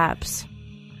scabs.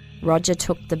 Roger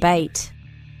took the bait.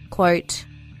 Quote,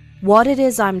 "What it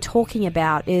is I'm talking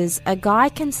about is a guy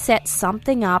can set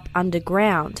something up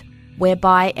underground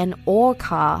whereby an ore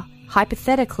car,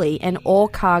 hypothetically an ore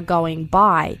car going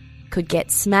by, could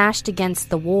get smashed against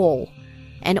the wall.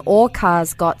 An ore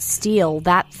car's got steel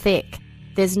that thick.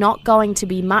 There's not going to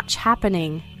be much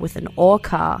happening with an ore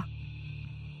car."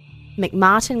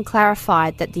 McMartin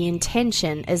clarified that the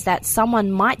intention is that someone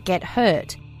might get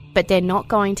hurt, but they're not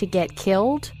going to get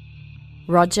killed.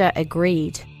 Roger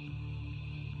agreed.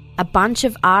 A bunch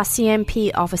of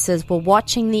RCMP officers were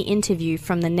watching the interview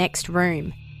from the next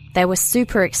room. They were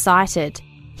super excited.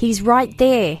 "He's right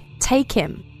there. Take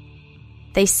him."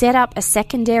 They set up a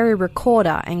secondary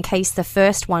recorder in case the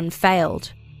first one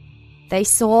failed. They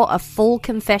saw a full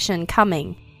confession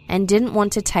coming and didn't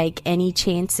want to take any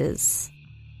chances.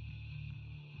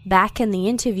 Back in the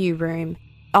interview room,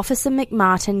 Officer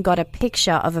McMartin got a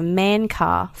picture of a man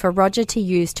car for Roger to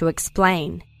use to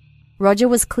explain. Roger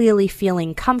was clearly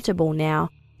feeling comfortable now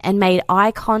and made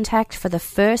eye contact for the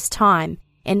first time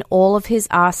in all of his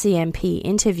RCMP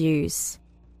interviews.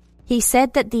 He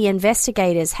said that the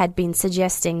investigators had been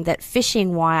suggesting that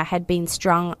fishing wire had been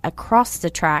strung across the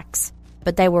tracks,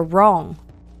 but they were wrong.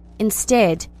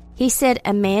 Instead, he said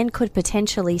a man could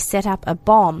potentially set up a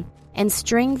bomb and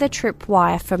string the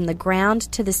tripwire from the ground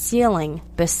to the ceiling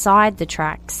beside the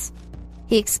tracks.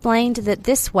 He explained that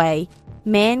this way,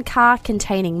 man car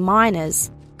containing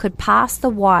miners could pass the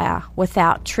wire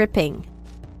without tripping.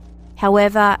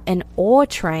 However, an ore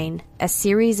train, a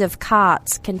series of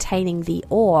carts containing the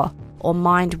ore or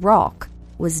mined rock,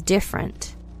 was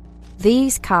different.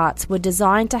 These carts were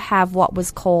designed to have what was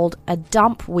called a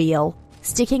dump wheel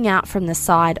sticking out from the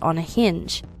side on a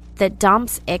hinge that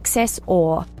dumps excess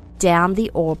ore down the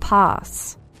ore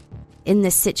pass. In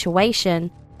this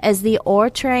situation, as the ore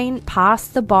train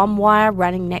passed the bomb wire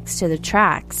running next to the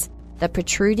tracks, the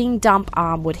protruding dump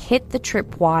arm would hit the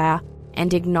tripwire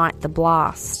and ignite the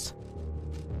blast.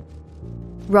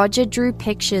 Roger drew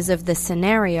pictures of the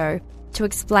scenario to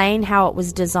explain how it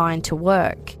was designed to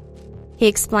work. He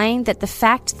explained that the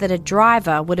fact that a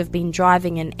driver would have been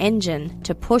driving an engine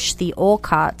to push the ore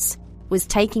carts was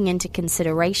taken into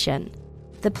consideration.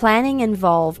 The planning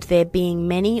involved there being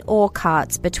many ore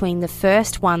carts between the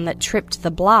first one that tripped the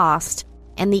blast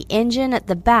and the engine at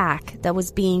the back that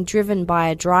was being driven by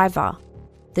a driver.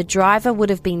 The driver would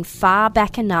have been far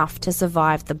back enough to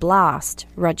survive the blast,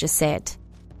 Roger said.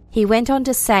 He went on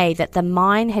to say that the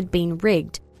mine had been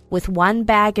rigged with one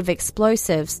bag of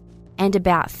explosives and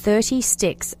about 30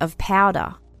 sticks of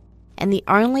powder, and the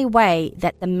only way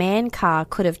that the man car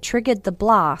could have triggered the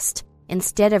blast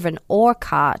instead of an ore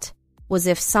cart was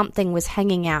if something was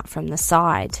hanging out from the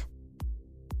side.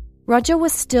 Roger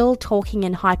was still talking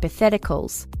in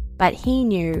hypotheticals, but he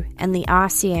knew, and the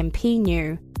RCMP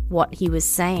knew, what he was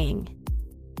saying.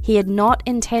 He had not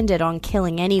intended on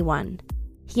killing anyone.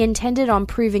 He intended on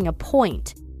proving a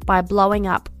point by blowing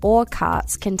up ore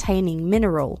carts containing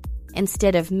mineral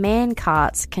instead of man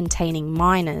carts containing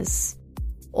miners.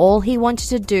 All he wanted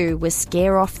to do was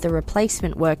scare off the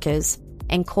replacement workers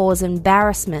and cause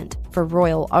embarrassment for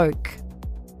Royal Oak.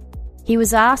 He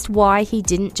was asked why he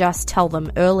didn't just tell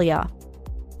them earlier.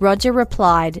 Roger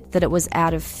replied that it was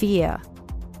out of fear.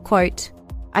 Quote,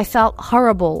 "I felt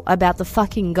horrible about the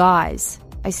fucking guys.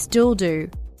 I still do.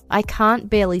 I can't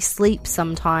barely sleep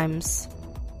sometimes."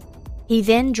 He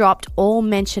then dropped all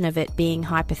mention of it being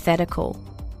hypothetical.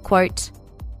 Quote,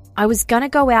 "I was gonna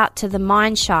go out to the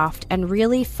mine shaft and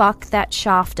really fuck that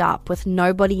shaft up with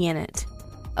nobody in it.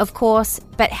 Of course,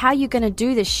 but how you gonna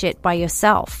do this shit by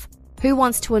yourself? Who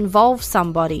wants to involve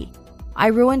somebody? I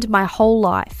ruined my whole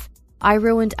life. I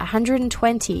ruined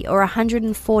 120 or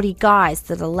 140 guys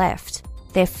that are left.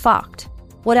 They're fucked.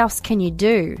 What else can you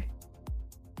do?"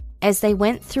 As they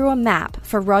went through a map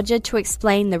for Roger to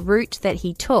explain the route that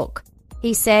he took,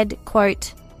 he said,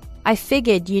 quote, "I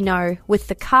figured, with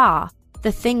the car,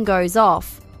 the thing goes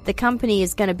off, the company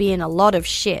is going to be in a lot of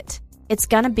shit. It's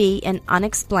going to be an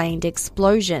unexplained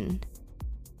explosion."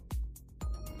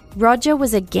 Roger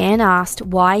was again asked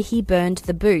why he burned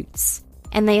the boots,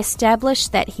 and they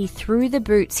established that he threw the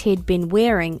boots he'd been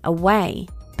wearing away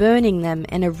burning them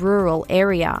in a rural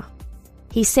area.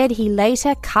 He said he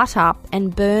later cut up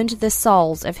and burned the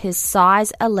soles of his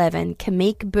size 11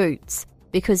 Kamik boots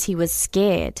because he was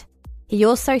scared. He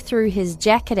also threw his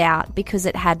jacket out because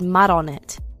it had mud on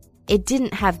it. It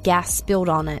didn't have gas spilled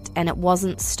on it and it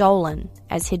wasn't stolen,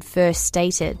 as he'd first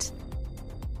stated.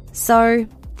 So,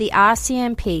 the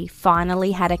RCMP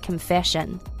finally had a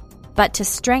confession, but to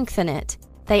strengthen it,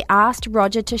 they asked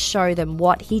Roger to show them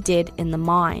what he did in the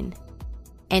mine.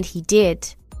 And he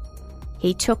did.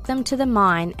 He took them to the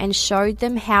mine and showed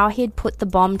them how he'd put the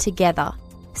bomb together,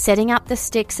 setting up the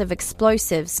sticks of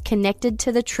explosives connected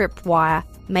to the tripwire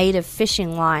made of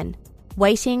fishing line,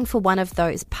 waiting for one of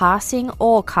those passing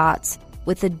ore carts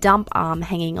with a dump arm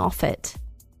hanging off it.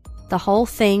 The whole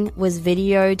thing was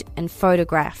videoed and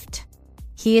photographed.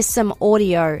 Here's some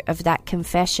audio of that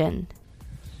confession.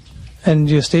 And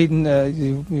you're stating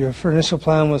your initial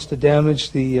plan was to damage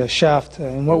the shaft.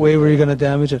 In what way were you going to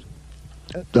damage it?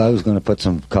 I was going to put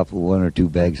one or two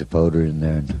bags of powder in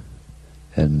there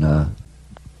and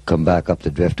come back up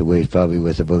the drift away, probably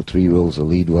with about 3 rolls of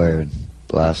lead wire, and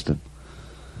blast them.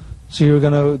 So you were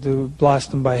going to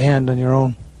blast them by hand on your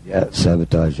own? Yeah,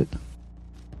 sabotage it.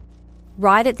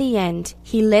 Right at the end,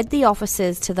 he led the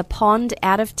officers to the pond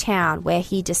out of town where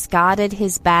he discarded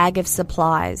his bag of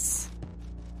supplies.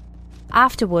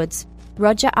 Afterwards,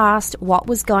 Roger asked what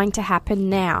was going to happen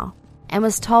now, and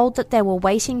was told that they were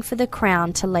waiting for the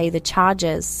Crown to lay the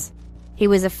charges. He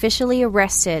was officially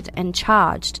arrested and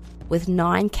charged with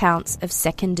 9 counts of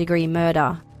second-degree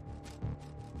murder.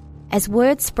 As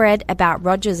word spread about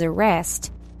Roger's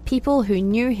arrest, people who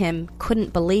knew him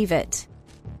couldn't believe it.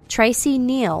 Tracy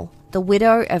Neal, the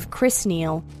widow of Chris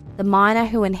Neal, the miner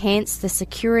who enhanced the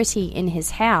security in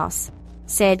his house,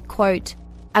 said, quote,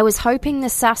 "I was hoping the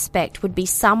suspect would be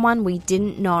someone we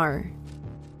didn't know."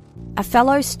 A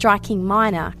fellow striking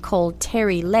miner called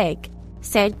Terry Legg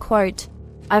said, quote,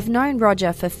 "I've known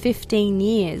Roger for 15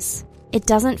 years. It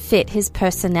doesn't fit his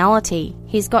personality.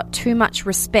 He's got too much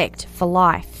respect for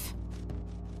life."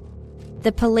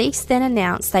 The police then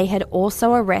announced they had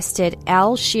also arrested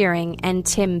Al Shearing and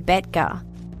Tim Betger,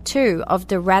 2 of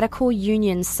the radical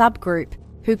union subgroup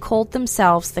who called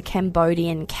themselves the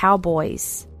Cambodian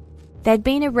Cowboys. They'd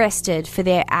been arrested for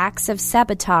their acts of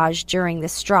sabotage during the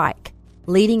strike,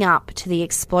 leading up to the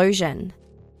explosion.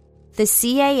 The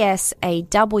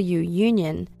CASAW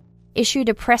union issued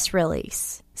a press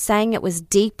release saying it was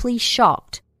deeply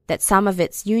shocked that some of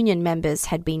its union members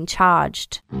had been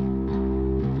charged.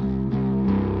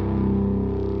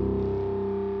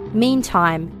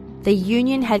 Meantime, the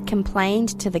union had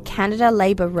complained to the Canada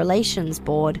Labour Relations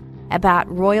Board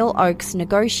about Royal Oak's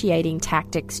negotiating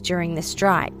tactics during the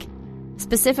strike,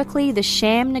 specifically the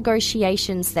sham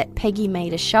negotiations that Peggy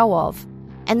made a show of,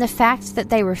 and the fact that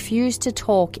they refused to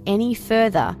talk any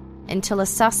further until a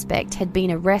suspect had been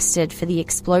arrested for the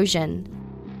explosion.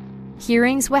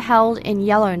 Hearings were held in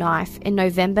Yellowknife in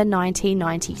November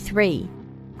 1993,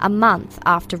 a month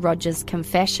after Roger's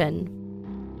confession.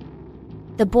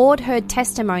 The board heard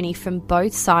testimony from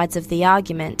both sides of the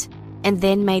argument and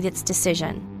then made its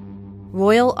decision.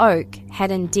 Royal Oak had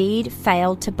indeed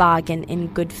failed to bargain in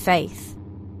good faith.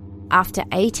 After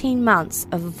 18 months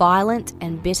of violent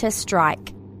and bitter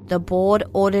strike, the board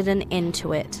ordered an end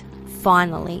to it,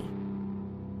 finally.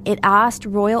 It asked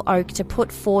Royal Oak to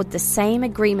put forward the same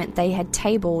agreement they had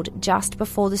tabled just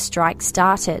before the strike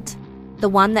started, the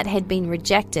one that had been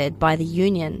rejected by the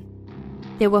union.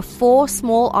 There were 4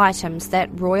 small items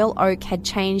that Royal Oak had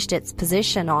changed its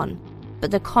position on,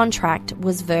 but the contract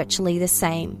was virtually the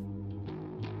same.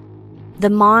 The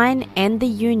mine and the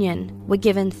union were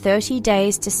given 30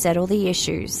 days to settle the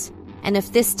issues, and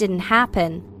if this didn't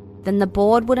happen, then the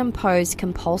board would impose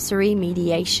compulsory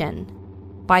mediation.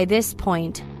 By this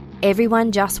point,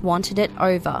 everyone just wanted it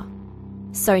over,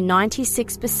 so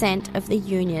 96% of the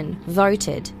union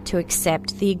voted to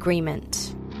accept the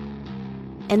agreement.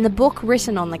 In the book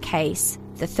written on the case,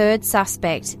 The Third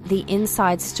Suspect, The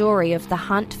Inside Story of the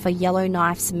Hunt for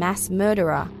Yellowknife's Mass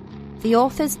Murderer, the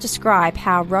authors describe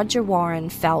how Roger Warren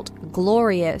felt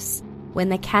glorious when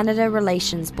the Canada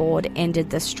Relations Board ended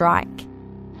the strike.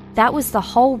 That was the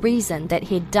whole reason that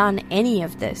he'd done any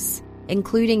of this,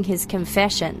 including his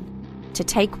confession, to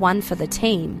take one for the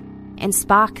team and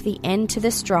spark the end to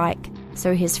the strike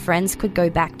so his friends could go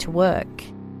back to work.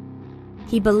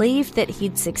 He believed that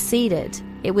he'd succeeded.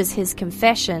 It was his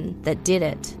confession that did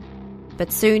it.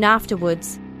 But soon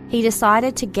afterwards, he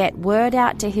decided to get word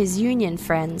out to his union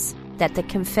friends that the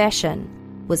confession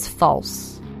was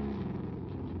false.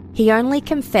 He only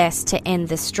confessed to end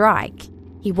the strike.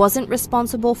 He wasn't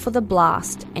responsible for the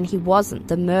blast, and he wasn't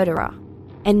the murderer.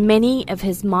 and many of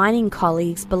his mining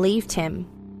colleagues believed him.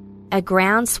 A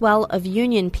groundswell of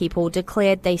union people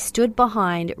declared they stood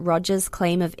behind Rogers'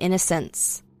 claim of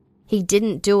innocence. He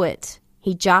didn't do it.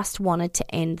 He just wanted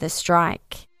to end the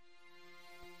strike.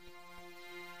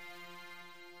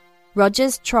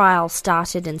 Rogers' trial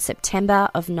started in September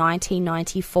of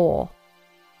 1994.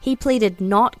 He pleaded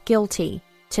not guilty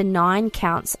to 9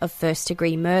 counts of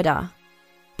first-degree murder.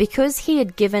 Because he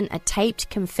had given a taped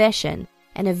confession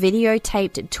and a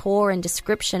videotaped tour and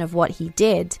description of what he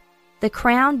did, the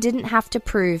Crown didn't have to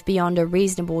prove beyond a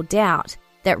reasonable doubt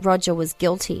that Roger was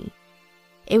guilty.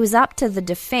 It was up to the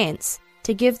defence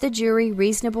to give the jury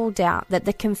reasonable doubt that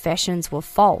the confessions were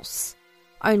false.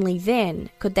 Only then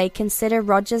could they consider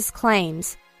Roger's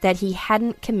claims that he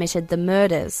hadn't committed the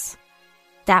murders.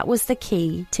 That was the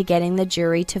key to getting the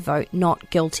jury to vote not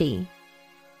guilty.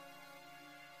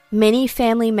 Many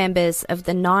family members of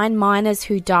the 9 miners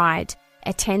who died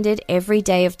attended every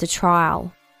day of the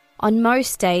trial. On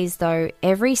most days, though,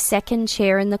 every second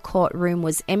chair in the courtroom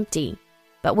was empty.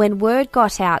 But when word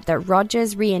got out that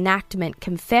Roger's reenactment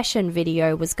confession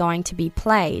video was going to be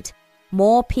played,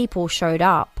 more people showed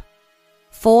up.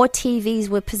 4 TVs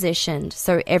were positioned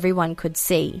so everyone could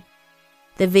see.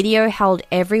 The video held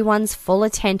everyone's full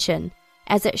attention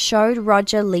as it showed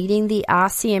Roger leading the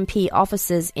RCMP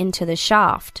officers into the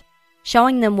shaft,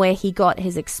 showing them where he got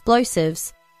his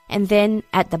explosives, and then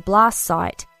at the blast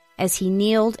site as he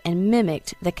kneeled and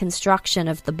mimicked the construction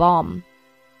of the bomb.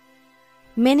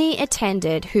 Many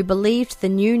attended who believed the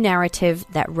new narrative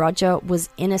that Roger was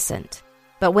innocent,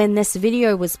 but when this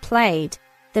video was played,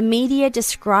 the media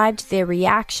described their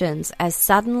reactions as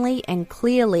suddenly and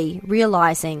clearly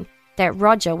realizing that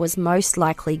Roger was most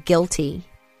likely guilty.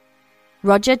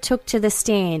 Roger took to the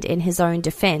stand in his own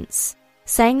defense,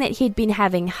 saying that he'd been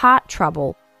having heart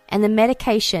trouble and the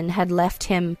medication had left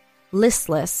him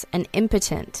listless and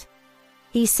impotent.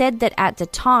 He said that at the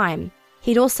time,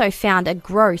 he'd also found a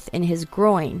growth in his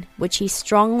groin, which he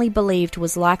strongly believed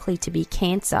was likely to be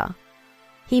cancer.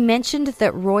 He mentioned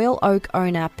that Royal Oak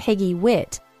owner Peggy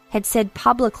Witt had said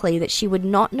publicly that she would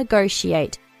not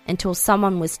negotiate until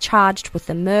someone was charged with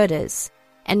the murders,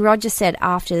 and Roger said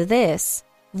after this,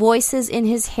 voices in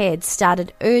his head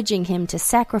started urging him to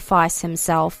sacrifice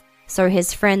himself so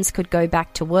his friends could go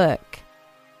back to work.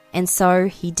 And so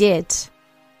he did.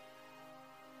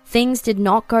 Things did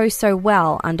not go so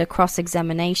well under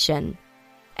cross-examination.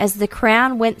 As the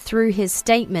Crown went through his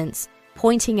statements,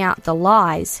 pointing out the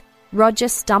lies, Roger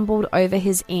stumbled over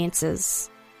his answers.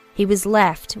 He was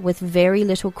left with very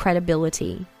little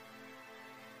credibility.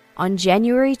 On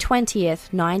January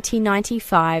 20th,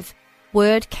 1995,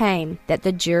 word came that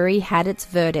the jury had its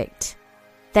verdict.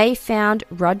 They found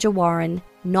Roger Warren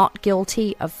not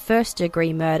guilty of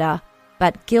first-degree murder,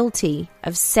 but guilty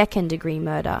of second-degree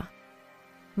murder.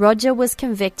 Roger was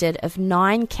convicted of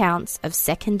 9 counts of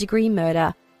second-degree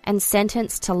murder and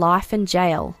sentenced to life in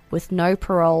jail with no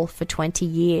parole for 20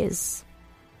 years.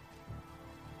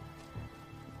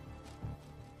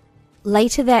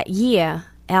 Later that year,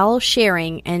 Al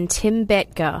Shearing and Tim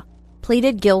Betger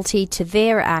pleaded guilty to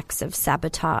their acts of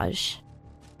sabotage.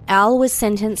 Al was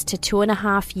sentenced to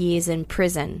 2.5 years in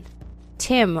prison.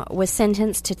 Tim was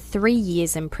sentenced to 3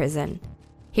 years in prison.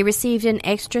 He received an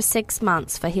extra 6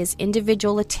 months for his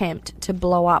individual attempt to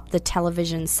blow up the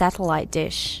television satellite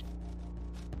dish.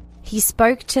 He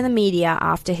spoke to the media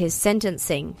after his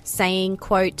sentencing, saying,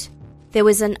 quote, "There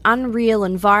was an unreal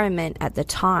environment at the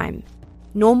time.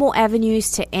 Normal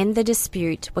avenues to end the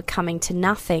dispute were coming to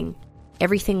nothing.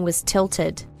 Everything was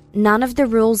tilted. None of the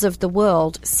rules of the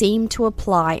world seemed to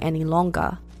apply any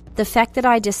longer. The fact that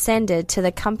I descended to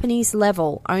the company's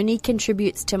level only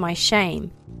contributes to my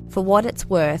shame. For what it's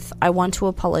worth, I want to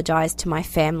apologize to my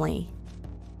family."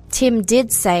 Tim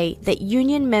did say that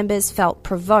union members felt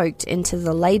provoked into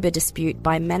the labour dispute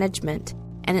by management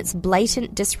and its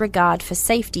blatant disregard for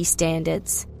safety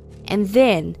standards, and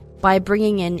then by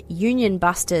bringing in union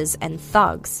busters and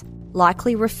thugs,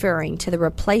 likely referring to the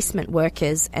replacement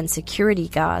workers and security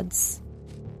guards.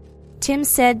 Tim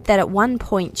said that at one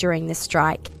point during the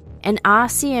strike, an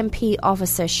RCMP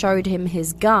officer showed him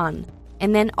his gun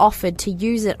and then offered to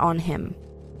use it on him.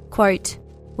 Quote,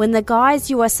 "When the guys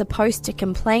you are supposed to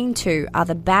complain to are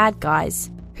the bad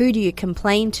guys, who do you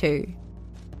complain to?"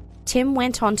 Tim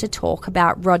went on to talk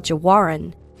about Roger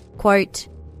Warren. Quote,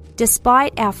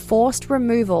 "Despite our forced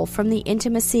removal from the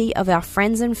intimacy of our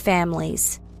friends and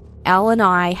families, Al and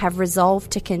I have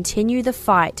resolved to continue the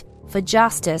fight for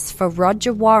justice for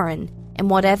Roger Warren in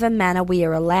whatever manner we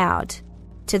are allowed.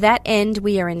 To that end,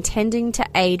 we are intending to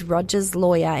aid Roger's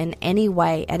lawyer in any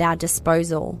way at our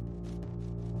disposal."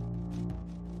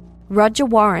 Roger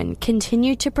Warren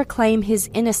continued to proclaim his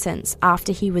innocence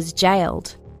after he was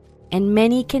jailed, and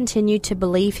many continued to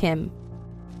believe him.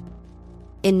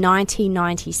 In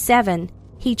 1997,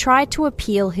 he tried to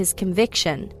appeal his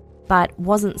conviction, but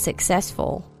wasn't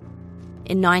successful.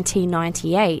 In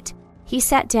 1998, he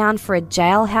sat down for a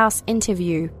jailhouse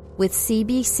interview with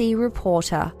CBC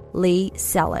reporter Lee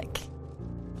Selleck.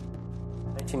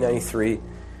 1993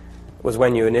 was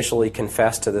when you initially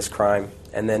confessed to this crime,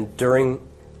 and then during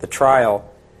the trial,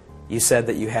 you said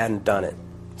that you hadn't done it.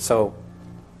 So,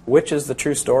 which is the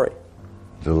true story?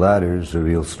 The latter is the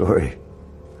real story.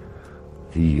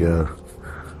 The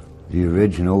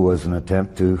original was an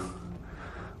attempt to,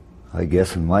 I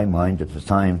guess in my mind at the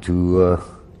time, to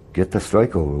get the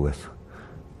strike over with.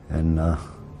 And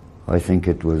I think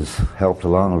it was helped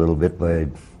along a little bit by a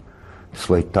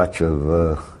slight touch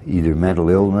of either mental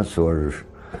illness or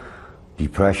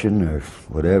depression or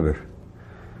whatever.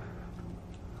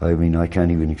 I mean, I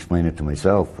can't even explain it to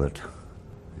myself,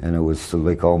 and it was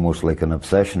like almost like an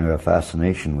obsession or a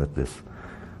fascination with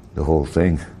the whole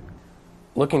thing.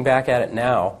 Looking back at it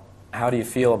now, how do you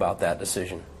feel about that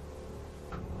decision?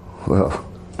 Well,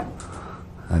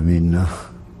 I mean, a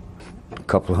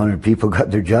couple of hundred people got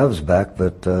their jobs back,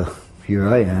 but here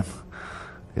I am.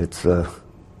 I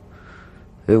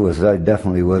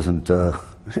definitely wasn't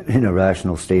in a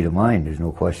rational state of mind, there's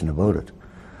no question about it.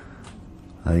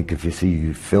 I think if you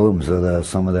see films of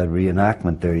some of that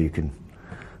reenactment there,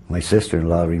 my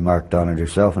sister-in-law remarked on it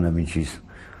herself, and I mean, she's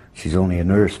only a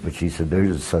nurse, but she said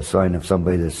there's a sign of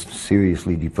somebody that's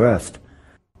seriously depressed.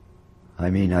 I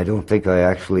mean, I don't think I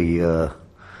actually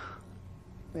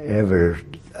ever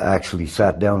actually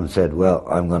sat down and said, well,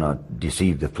 I'm going to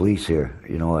deceive the police here,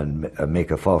 and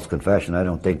make a false confession. I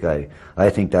don't think I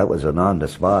think that was an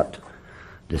on-the-spot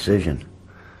decision.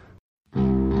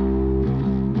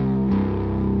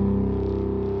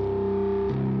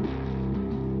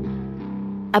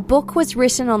 A book was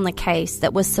written on the case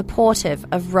that was supportive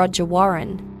of Roger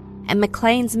Warren, and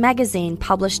Maclean's magazine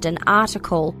published an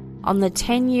article on the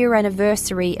 10-year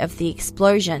anniversary of the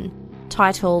explosion,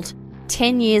 titled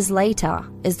 10 Years Later,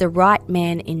 Is the Right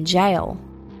Man in Jail?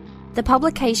 The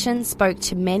publication spoke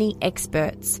to many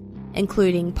experts,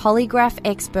 including polygraph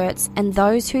experts and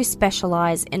those who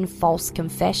specialise in false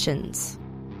confessions.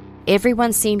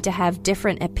 Everyone seemed to have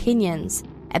different opinions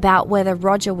about whether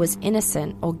Roger was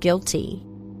innocent or guilty.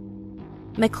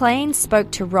 Maclean spoke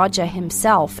to Roger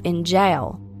himself in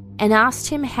jail and asked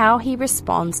him how he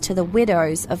responds to the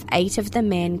widows of 8 of the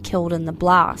men killed in the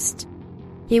blast.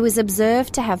 He was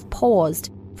observed to have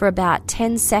paused for about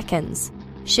 10 seconds,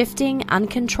 shifting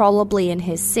uncontrollably in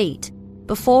his seat,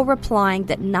 before replying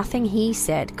that nothing he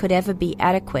said could ever be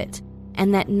adequate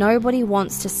and that nobody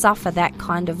wants to suffer that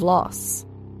kind of loss.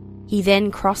 He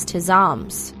then crossed his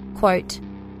arms, quote,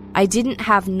 "I didn't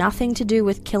have nothing to do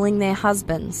with killing their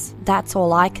husbands, that's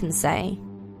all I can say."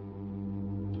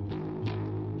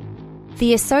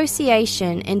 The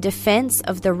Association in Defense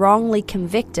of the Wrongly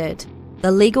Convicted,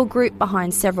 the legal group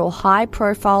behind several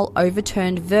high-profile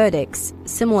overturned verdicts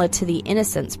similar to the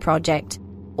Innocence Project,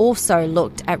 also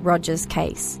looked at Roger's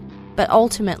case, but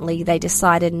ultimately they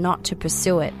decided not to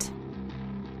pursue it.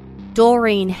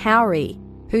 Doreen Howry,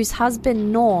 whose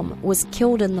husband Norm was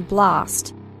killed in the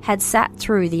blast, had sat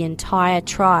through the entire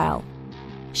trial.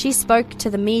 She spoke to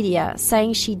the media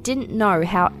saying she didn't know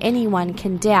how anyone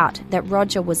can doubt that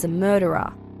Roger was a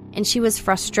murderer, and she was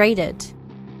frustrated.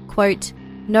 Quote,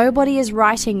 "Nobody is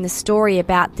writing the story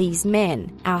about these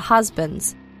men, our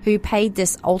husbands, who paid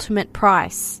this ultimate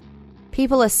price.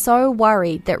 People are so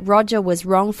worried that Roger was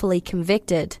wrongfully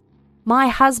convicted. My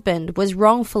husband was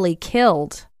wrongfully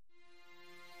killed."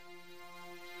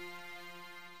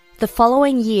 The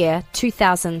following year,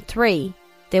 2003,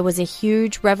 there was a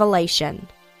huge revelation.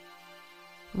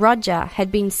 Roger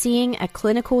had been seeing a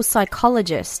clinical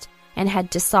psychologist and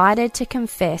had decided to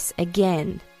confess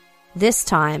again, this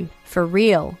time for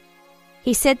real.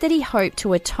 He said that he hoped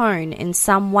to atone in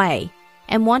some way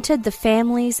and wanted the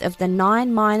families of the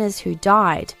 9 miners who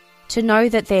died to know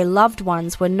that their loved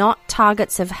ones were not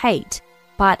targets of hate,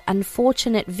 but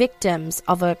unfortunate victims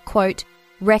of a, quote,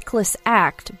 reckless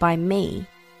act by me.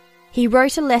 He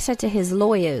wrote a letter to his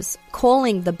lawyers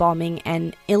calling the bombing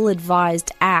an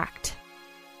ill-advised act.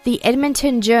 The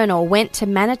Edmonton Journal went to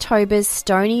Manitoba's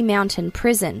Stony Mountain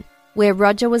Prison, where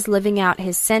Roger was living out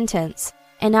his sentence,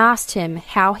 and asked him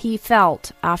how he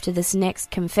felt after this next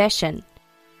confession.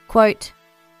 Quote,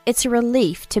 "It's a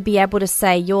relief to be able to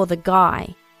say you're the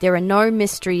guy. There are no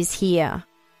mysteries here."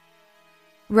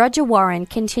 Roger Warren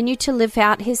continued to live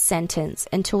out his sentence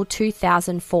until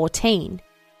 2014,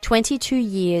 22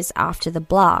 years after the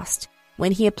blast,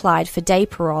 when he applied for day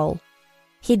parole.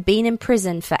 He'd been in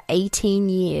prison for 18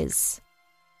 years.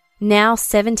 Now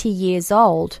 70 years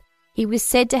old, he was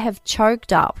said to have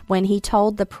choked up when he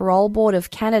told the Parole Board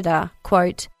of Canada,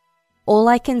 quote, "All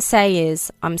I can say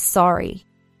is, I'm sorry.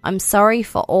 I'm sorry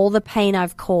for all the pain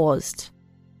I've caused."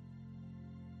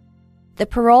 The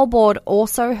Parole Board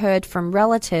also heard from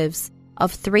relatives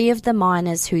of 3 of the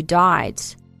miners who died.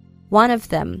 One of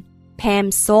them,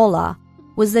 Pam Sawler,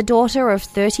 was the daughter of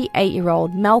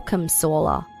 38-year-old Malcolm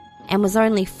Sawler and was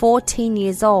only 14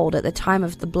 years old at the time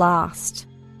of the blast.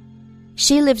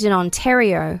 She lived in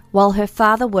Ontario while her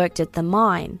father worked at the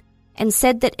mine and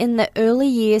said that in the early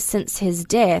years since his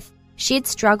death, she had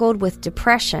struggled with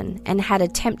depression and had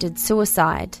attempted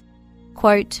suicide.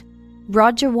 Quote,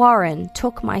 "Roger Warren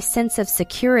took my sense of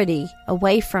security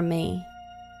away from me."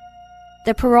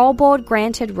 The parole board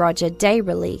granted Roger day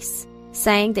release,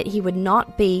 saying that he would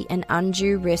not be an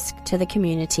undue risk to the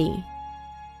community.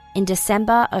 In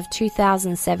December of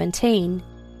 2017,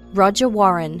 Roger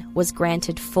Warren was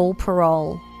granted full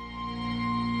parole.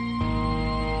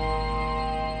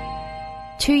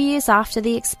 2 years after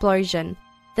the explosion,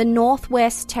 the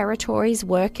Northwest Territories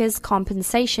Workers'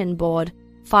 Compensation Board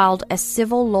filed a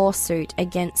civil lawsuit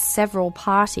against several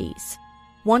parties,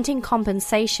 wanting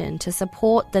compensation to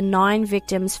support the 9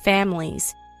 victims'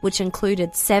 families, which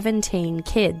included 17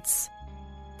 kids.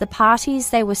 The parties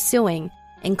they were suing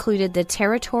included the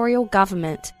territorial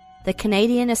government, the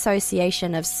Canadian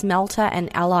Association of Smelter and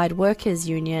Allied Workers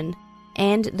Union,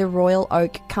 and the Royal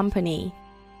Oak Company.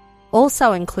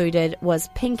 Also included was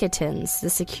Pinkertons, the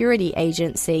security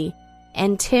agency,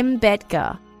 and Tim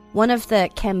Betker, one of the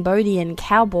Cambodian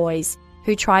cowboys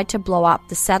who tried to blow up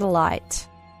the satellite.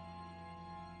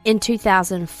 In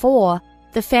 2004,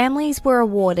 the families were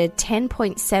awarded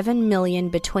 $10.7 million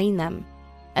between them,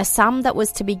 a sum that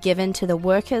was to be given to the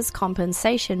Workers'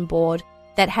 Compensation Board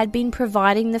that had been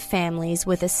providing the families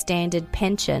with a standard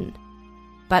pension.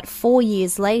 But 4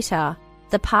 years later,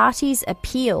 the parties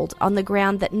appealed on the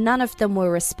ground that none of them were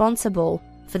responsible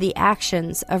for the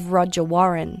actions of Roger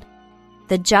Warren.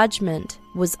 The judgment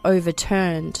was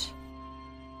overturned.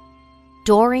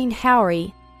 Doreen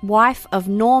Howry, wife of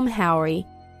Norm Howry,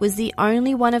 was the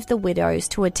only one of the widows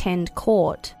to attend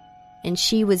court, and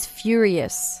she was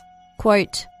furious.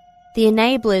 Quote, "The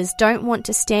enablers don't want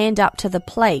to stand up to the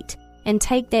plate and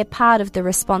take their part of the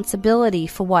responsibility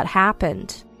for what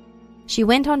happened." She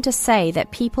went on to say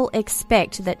that people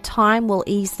expect that time will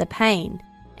ease the pain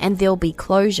and there'll be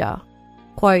closure.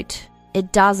 Quote,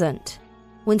 "It doesn't.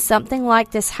 When something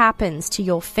like this happens to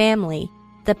your family,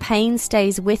 the pain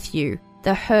stays with you,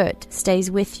 the hurt stays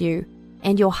with you,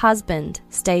 and your husband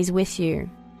stays with you."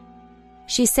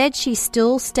 She said she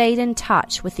still stayed in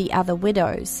touch with the other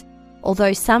widows,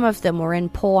 although some of them were in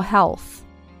poor health.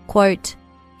 Quote,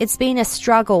 "It's been a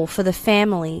struggle for the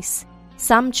families.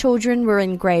 Some children were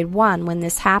in grade 1 when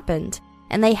this happened,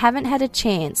 and they haven't had a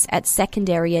chance at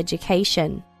secondary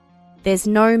education. There's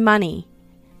no money.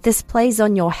 This plays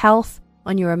on your health,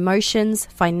 on your emotions,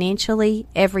 financially,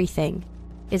 everything.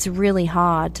 It's really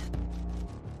hard."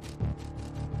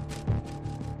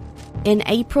 In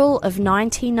April of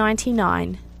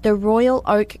 1999, the Royal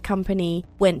Oak Company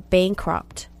went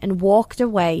bankrupt and walked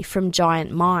away from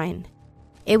Giant Mine.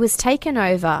 It was taken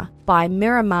over by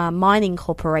Miramar Mining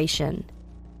Corporation,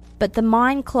 but the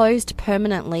mine closed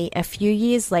permanently a few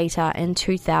years later in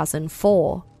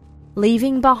 2004,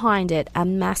 leaving behind it a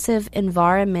massive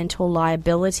environmental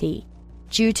liability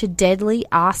due to deadly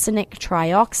arsenic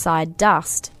trioxide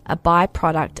dust, a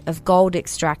byproduct of gold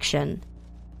extraction.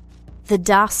 The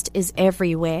dust is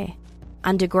everywhere,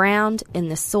 underground, in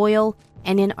the soil,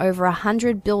 and in over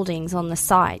 100 buildings on the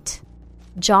site.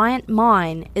 Giant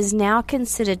Mine is now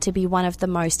considered to be one of the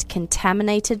most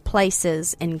contaminated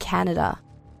places in Canada.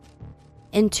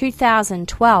 In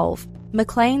 2012,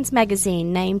 Maclean's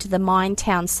magazine named the mine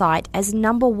town site as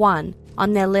number 1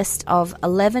 on their list of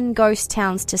 11 ghost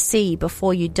towns to see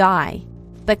before you die,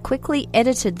 but quickly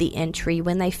edited the entry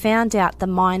when they found out the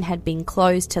mine had been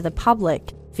closed to the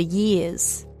public for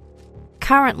years.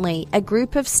 Currently, a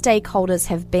group of stakeholders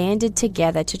have banded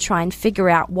together to try and figure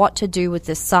out what to do with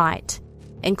the site,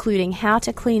 including how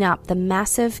to clean up the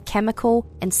massive chemical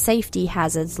and safety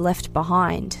hazards left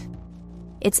behind.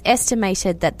 It's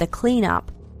estimated that the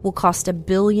cleanup will cost $1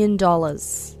 billion.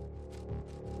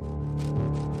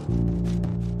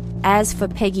 As for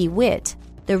Peggy Witt,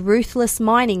 the ruthless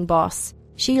mining boss,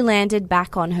 she landed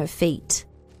back on her feet.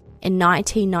 In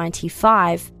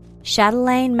 1995,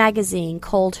 Chatelaine magazine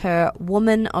called her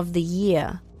Woman of the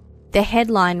Year. The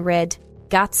headline read,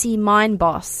 "Gutsy Mine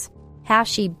Boss, How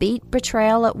She Beat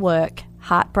Betrayal at Work,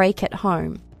 Heartbreak at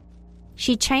Home."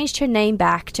 she changed her name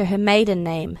back to her maiden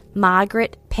name,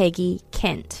 Margaret Peggy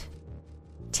Kent.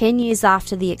 10 years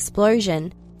after the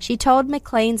explosion, she told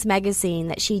Maclean's magazine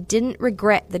that she didn't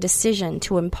regret the decision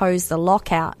to impose the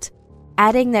lockout,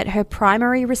 adding that her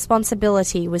primary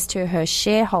responsibility was to her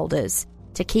shareholders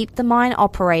to keep the mine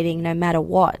operating no matter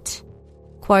what.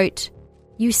 Quote,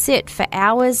 "You sit for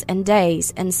hours and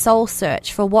days and soul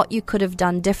search for what you could have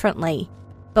done differently,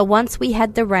 but once we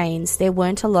had the reins, there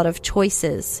weren't a lot of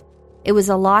choices. It was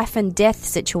a life and death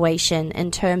situation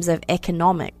in terms of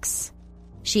economics."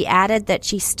 She added that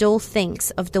she still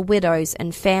thinks of the widows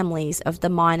and families of the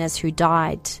miners who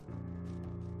died.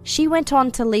 She went on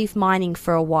to leave mining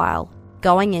for a while,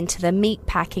 going into the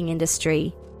meatpacking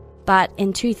industry, but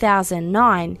in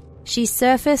 2009, she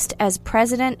surfaced as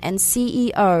president and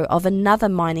CEO of another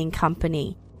mining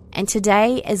company, and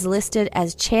today is listed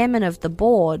as chairman of the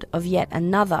board of yet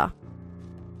another.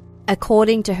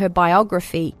 According to her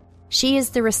biography, she is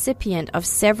the recipient of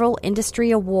several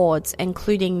industry awards,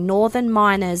 including Northern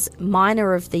Miners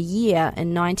Miner of the Year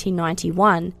in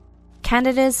 1991,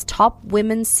 Canada's Top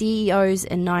Women CEOs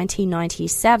in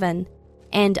 1997,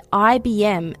 and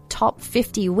IBM Top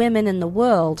 50 Women in the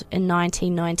World in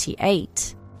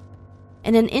 1998.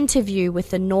 In an interview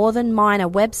with the Northern Miner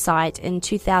website in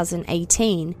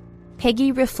 2018,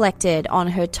 Peggy reflected on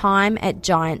her time at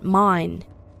Giant Mine.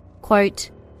 Quote,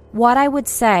 "What I would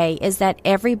say is that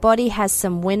everybody has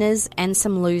some winners and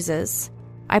some losers.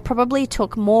 I probably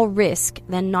took more risk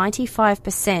than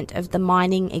 95% of the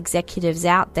mining executives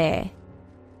out there."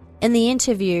 In the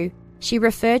interview, she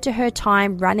referred to her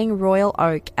time running Royal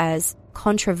Oak as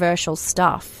controversial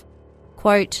stuff.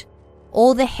 Quote,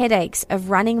 "All the headaches of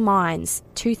running mines,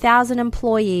 2,000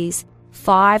 employees,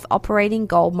 5 operating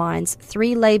gold mines,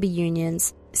 3 labor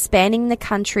unions, spanning the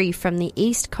country from the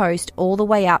East Coast all the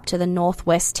way up to the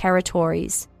Northwest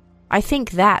Territories. I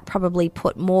think that probably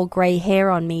put more grey hair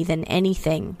on me than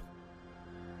anything."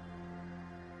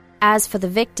 As for the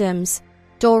victims,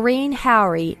 Doreen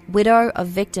Howry, widow of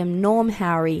victim Norm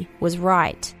Howry, was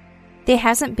right. There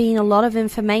hasn't been a lot of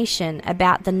information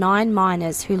about the 9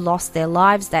 miners who lost their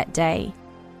lives that day.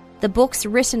 The books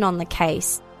written on the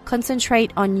case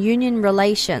concentrate on union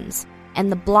relations and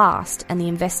the blast and the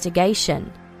investigation,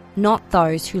 not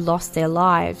those who lost their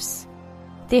lives.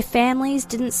 Their families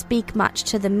didn't speak much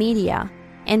to the media,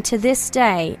 and to this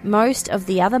day, most of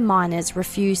the other miners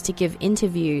refuse to give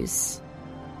interviews.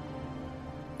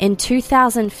 In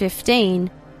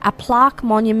 2015, a plaque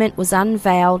monument was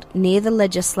unveiled near the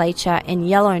legislature in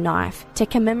Yellowknife to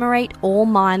commemorate all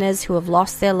miners who have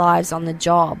lost their lives on the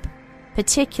job,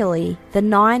 particularly the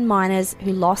 9 miners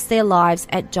who lost their lives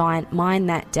at Giant Mine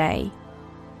that day.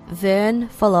 Vern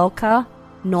Fololka,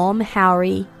 Norm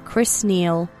Howry, Chris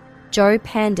Neal, Joe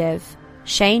Pandev,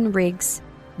 Shane Riggs,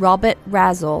 Robert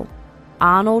Razzle,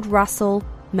 Arnold Russell,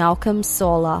 Malcolm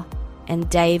Sawler, and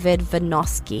David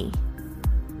Vernosky.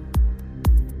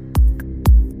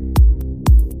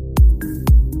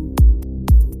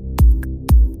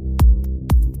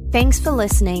 Thanks for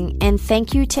listening, and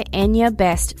thank you to Enya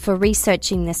Best for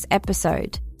researching this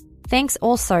episode. Thanks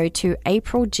also to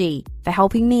April G for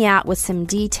helping me out with some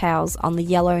details on the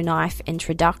Yellowknife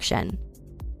introduction.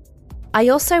 I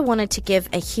also wanted to give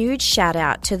a huge shout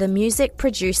out to the music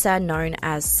producer known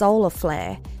as Solar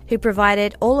Flare, who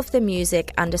provided all of the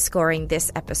music underscoring this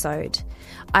episode.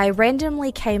 I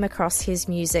randomly came across his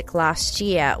music last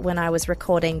year when I was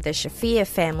recording the Shafir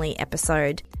family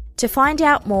episode. To find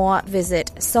out more,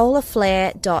 visit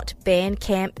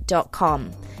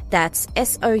solarflair.bandcamp.com. That's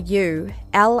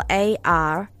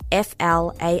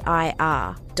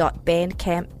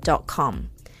SOULARFLAIR.bandcamp.com.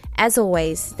 As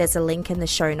always, there's a link in the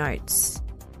show notes.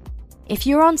 If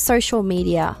you're on social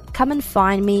media, come and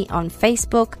find me on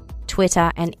Facebook,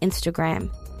 Twitter, and Instagram.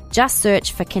 Just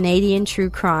search for Canadian True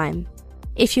Crime.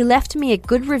 If you left me a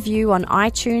good review on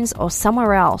iTunes or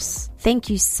somewhere else,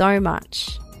 thank you so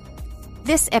much.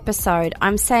 This episode,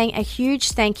 I'm saying a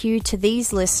huge thank you to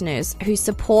these listeners who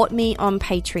support me on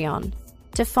Patreon.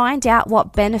 To find out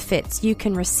what benefits you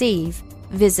can receive,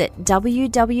 visit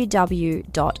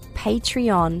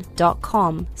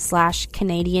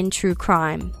www.patreon.com/Canadian True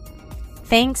Crime.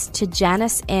 Thanks to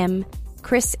Janice M,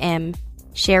 Chris M,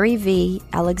 Sherry V,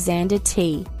 Alexander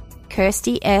T,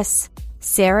 Kirsty S,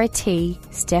 Sarah T,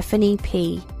 Stephanie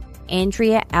P,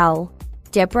 Andrea L,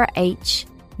 Deborah H,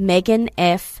 Megan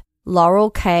F, Laurel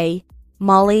K,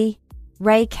 Molly,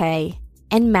 Ray K,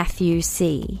 and Matthew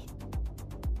C.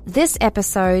 This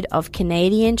episode of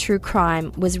Canadian True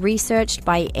Crime was researched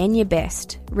by Enya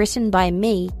Best, written by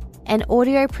me, and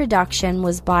audio production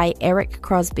was by Eric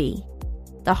Crosby.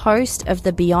 The host of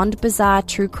the Beyond Bizarre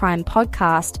True Crime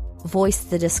podcast voiced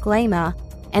the disclaimer,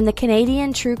 and the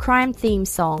Canadian true crime theme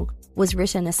song was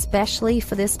written especially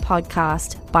for this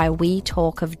podcast by We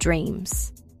Talk of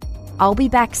Dreams. I'll be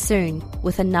back soon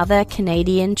with another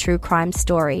Canadian true crime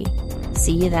story.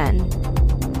 See you then.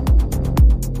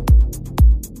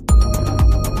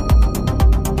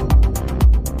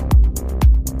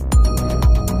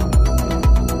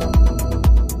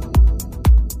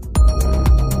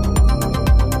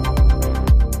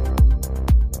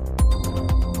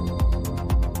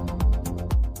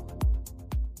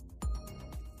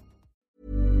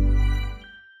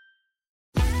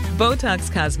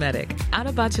 Botox Cosmetic, out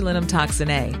of botulinum toxin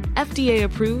A, FDA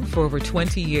approved for over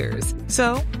 20 years.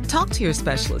 So, talk to your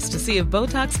specialist to see if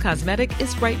Botox Cosmetic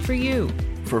is right for you.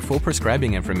 For full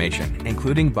prescribing information,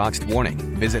 including boxed warning,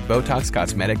 visit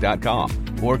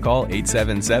BotoxCosmetic.com or call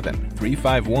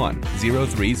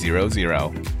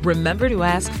 877-351-0300. Remember to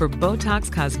ask for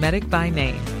Botox Cosmetic by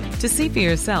name. To see for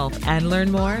yourself and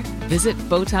learn more, visit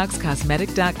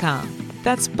BotoxCosmetic.com.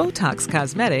 That's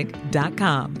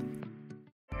BotoxCosmetic.com.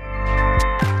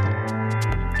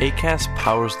 Acast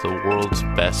powers the world's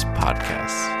best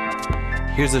podcasts.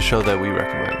 Here's a show that we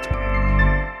recommend.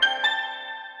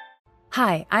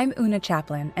 Hi, I'm Una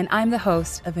Chaplin, and I'm the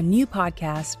host of a new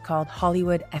podcast called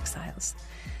Hollywood Exiles.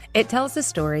 It tells the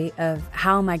story of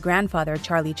how my grandfather,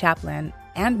 Charlie Chaplin,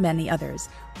 and many others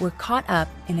were caught up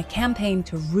in a campaign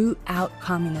to root out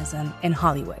communism in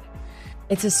Hollywood.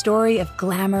 It's a story of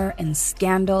glamour and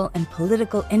scandal and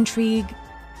political intrigue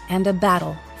and a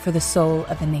battle for the soul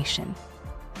of a nation.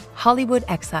 Hollywood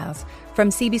Exiles from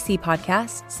CBC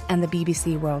Podcasts and the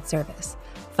BBC World Service.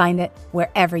 Find it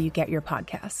wherever you get your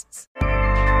podcasts.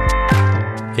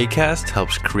 Acast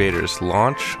helps creators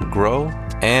launch, grow,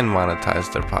 and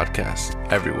monetize their podcasts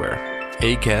everywhere.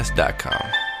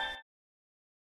 Acast.com.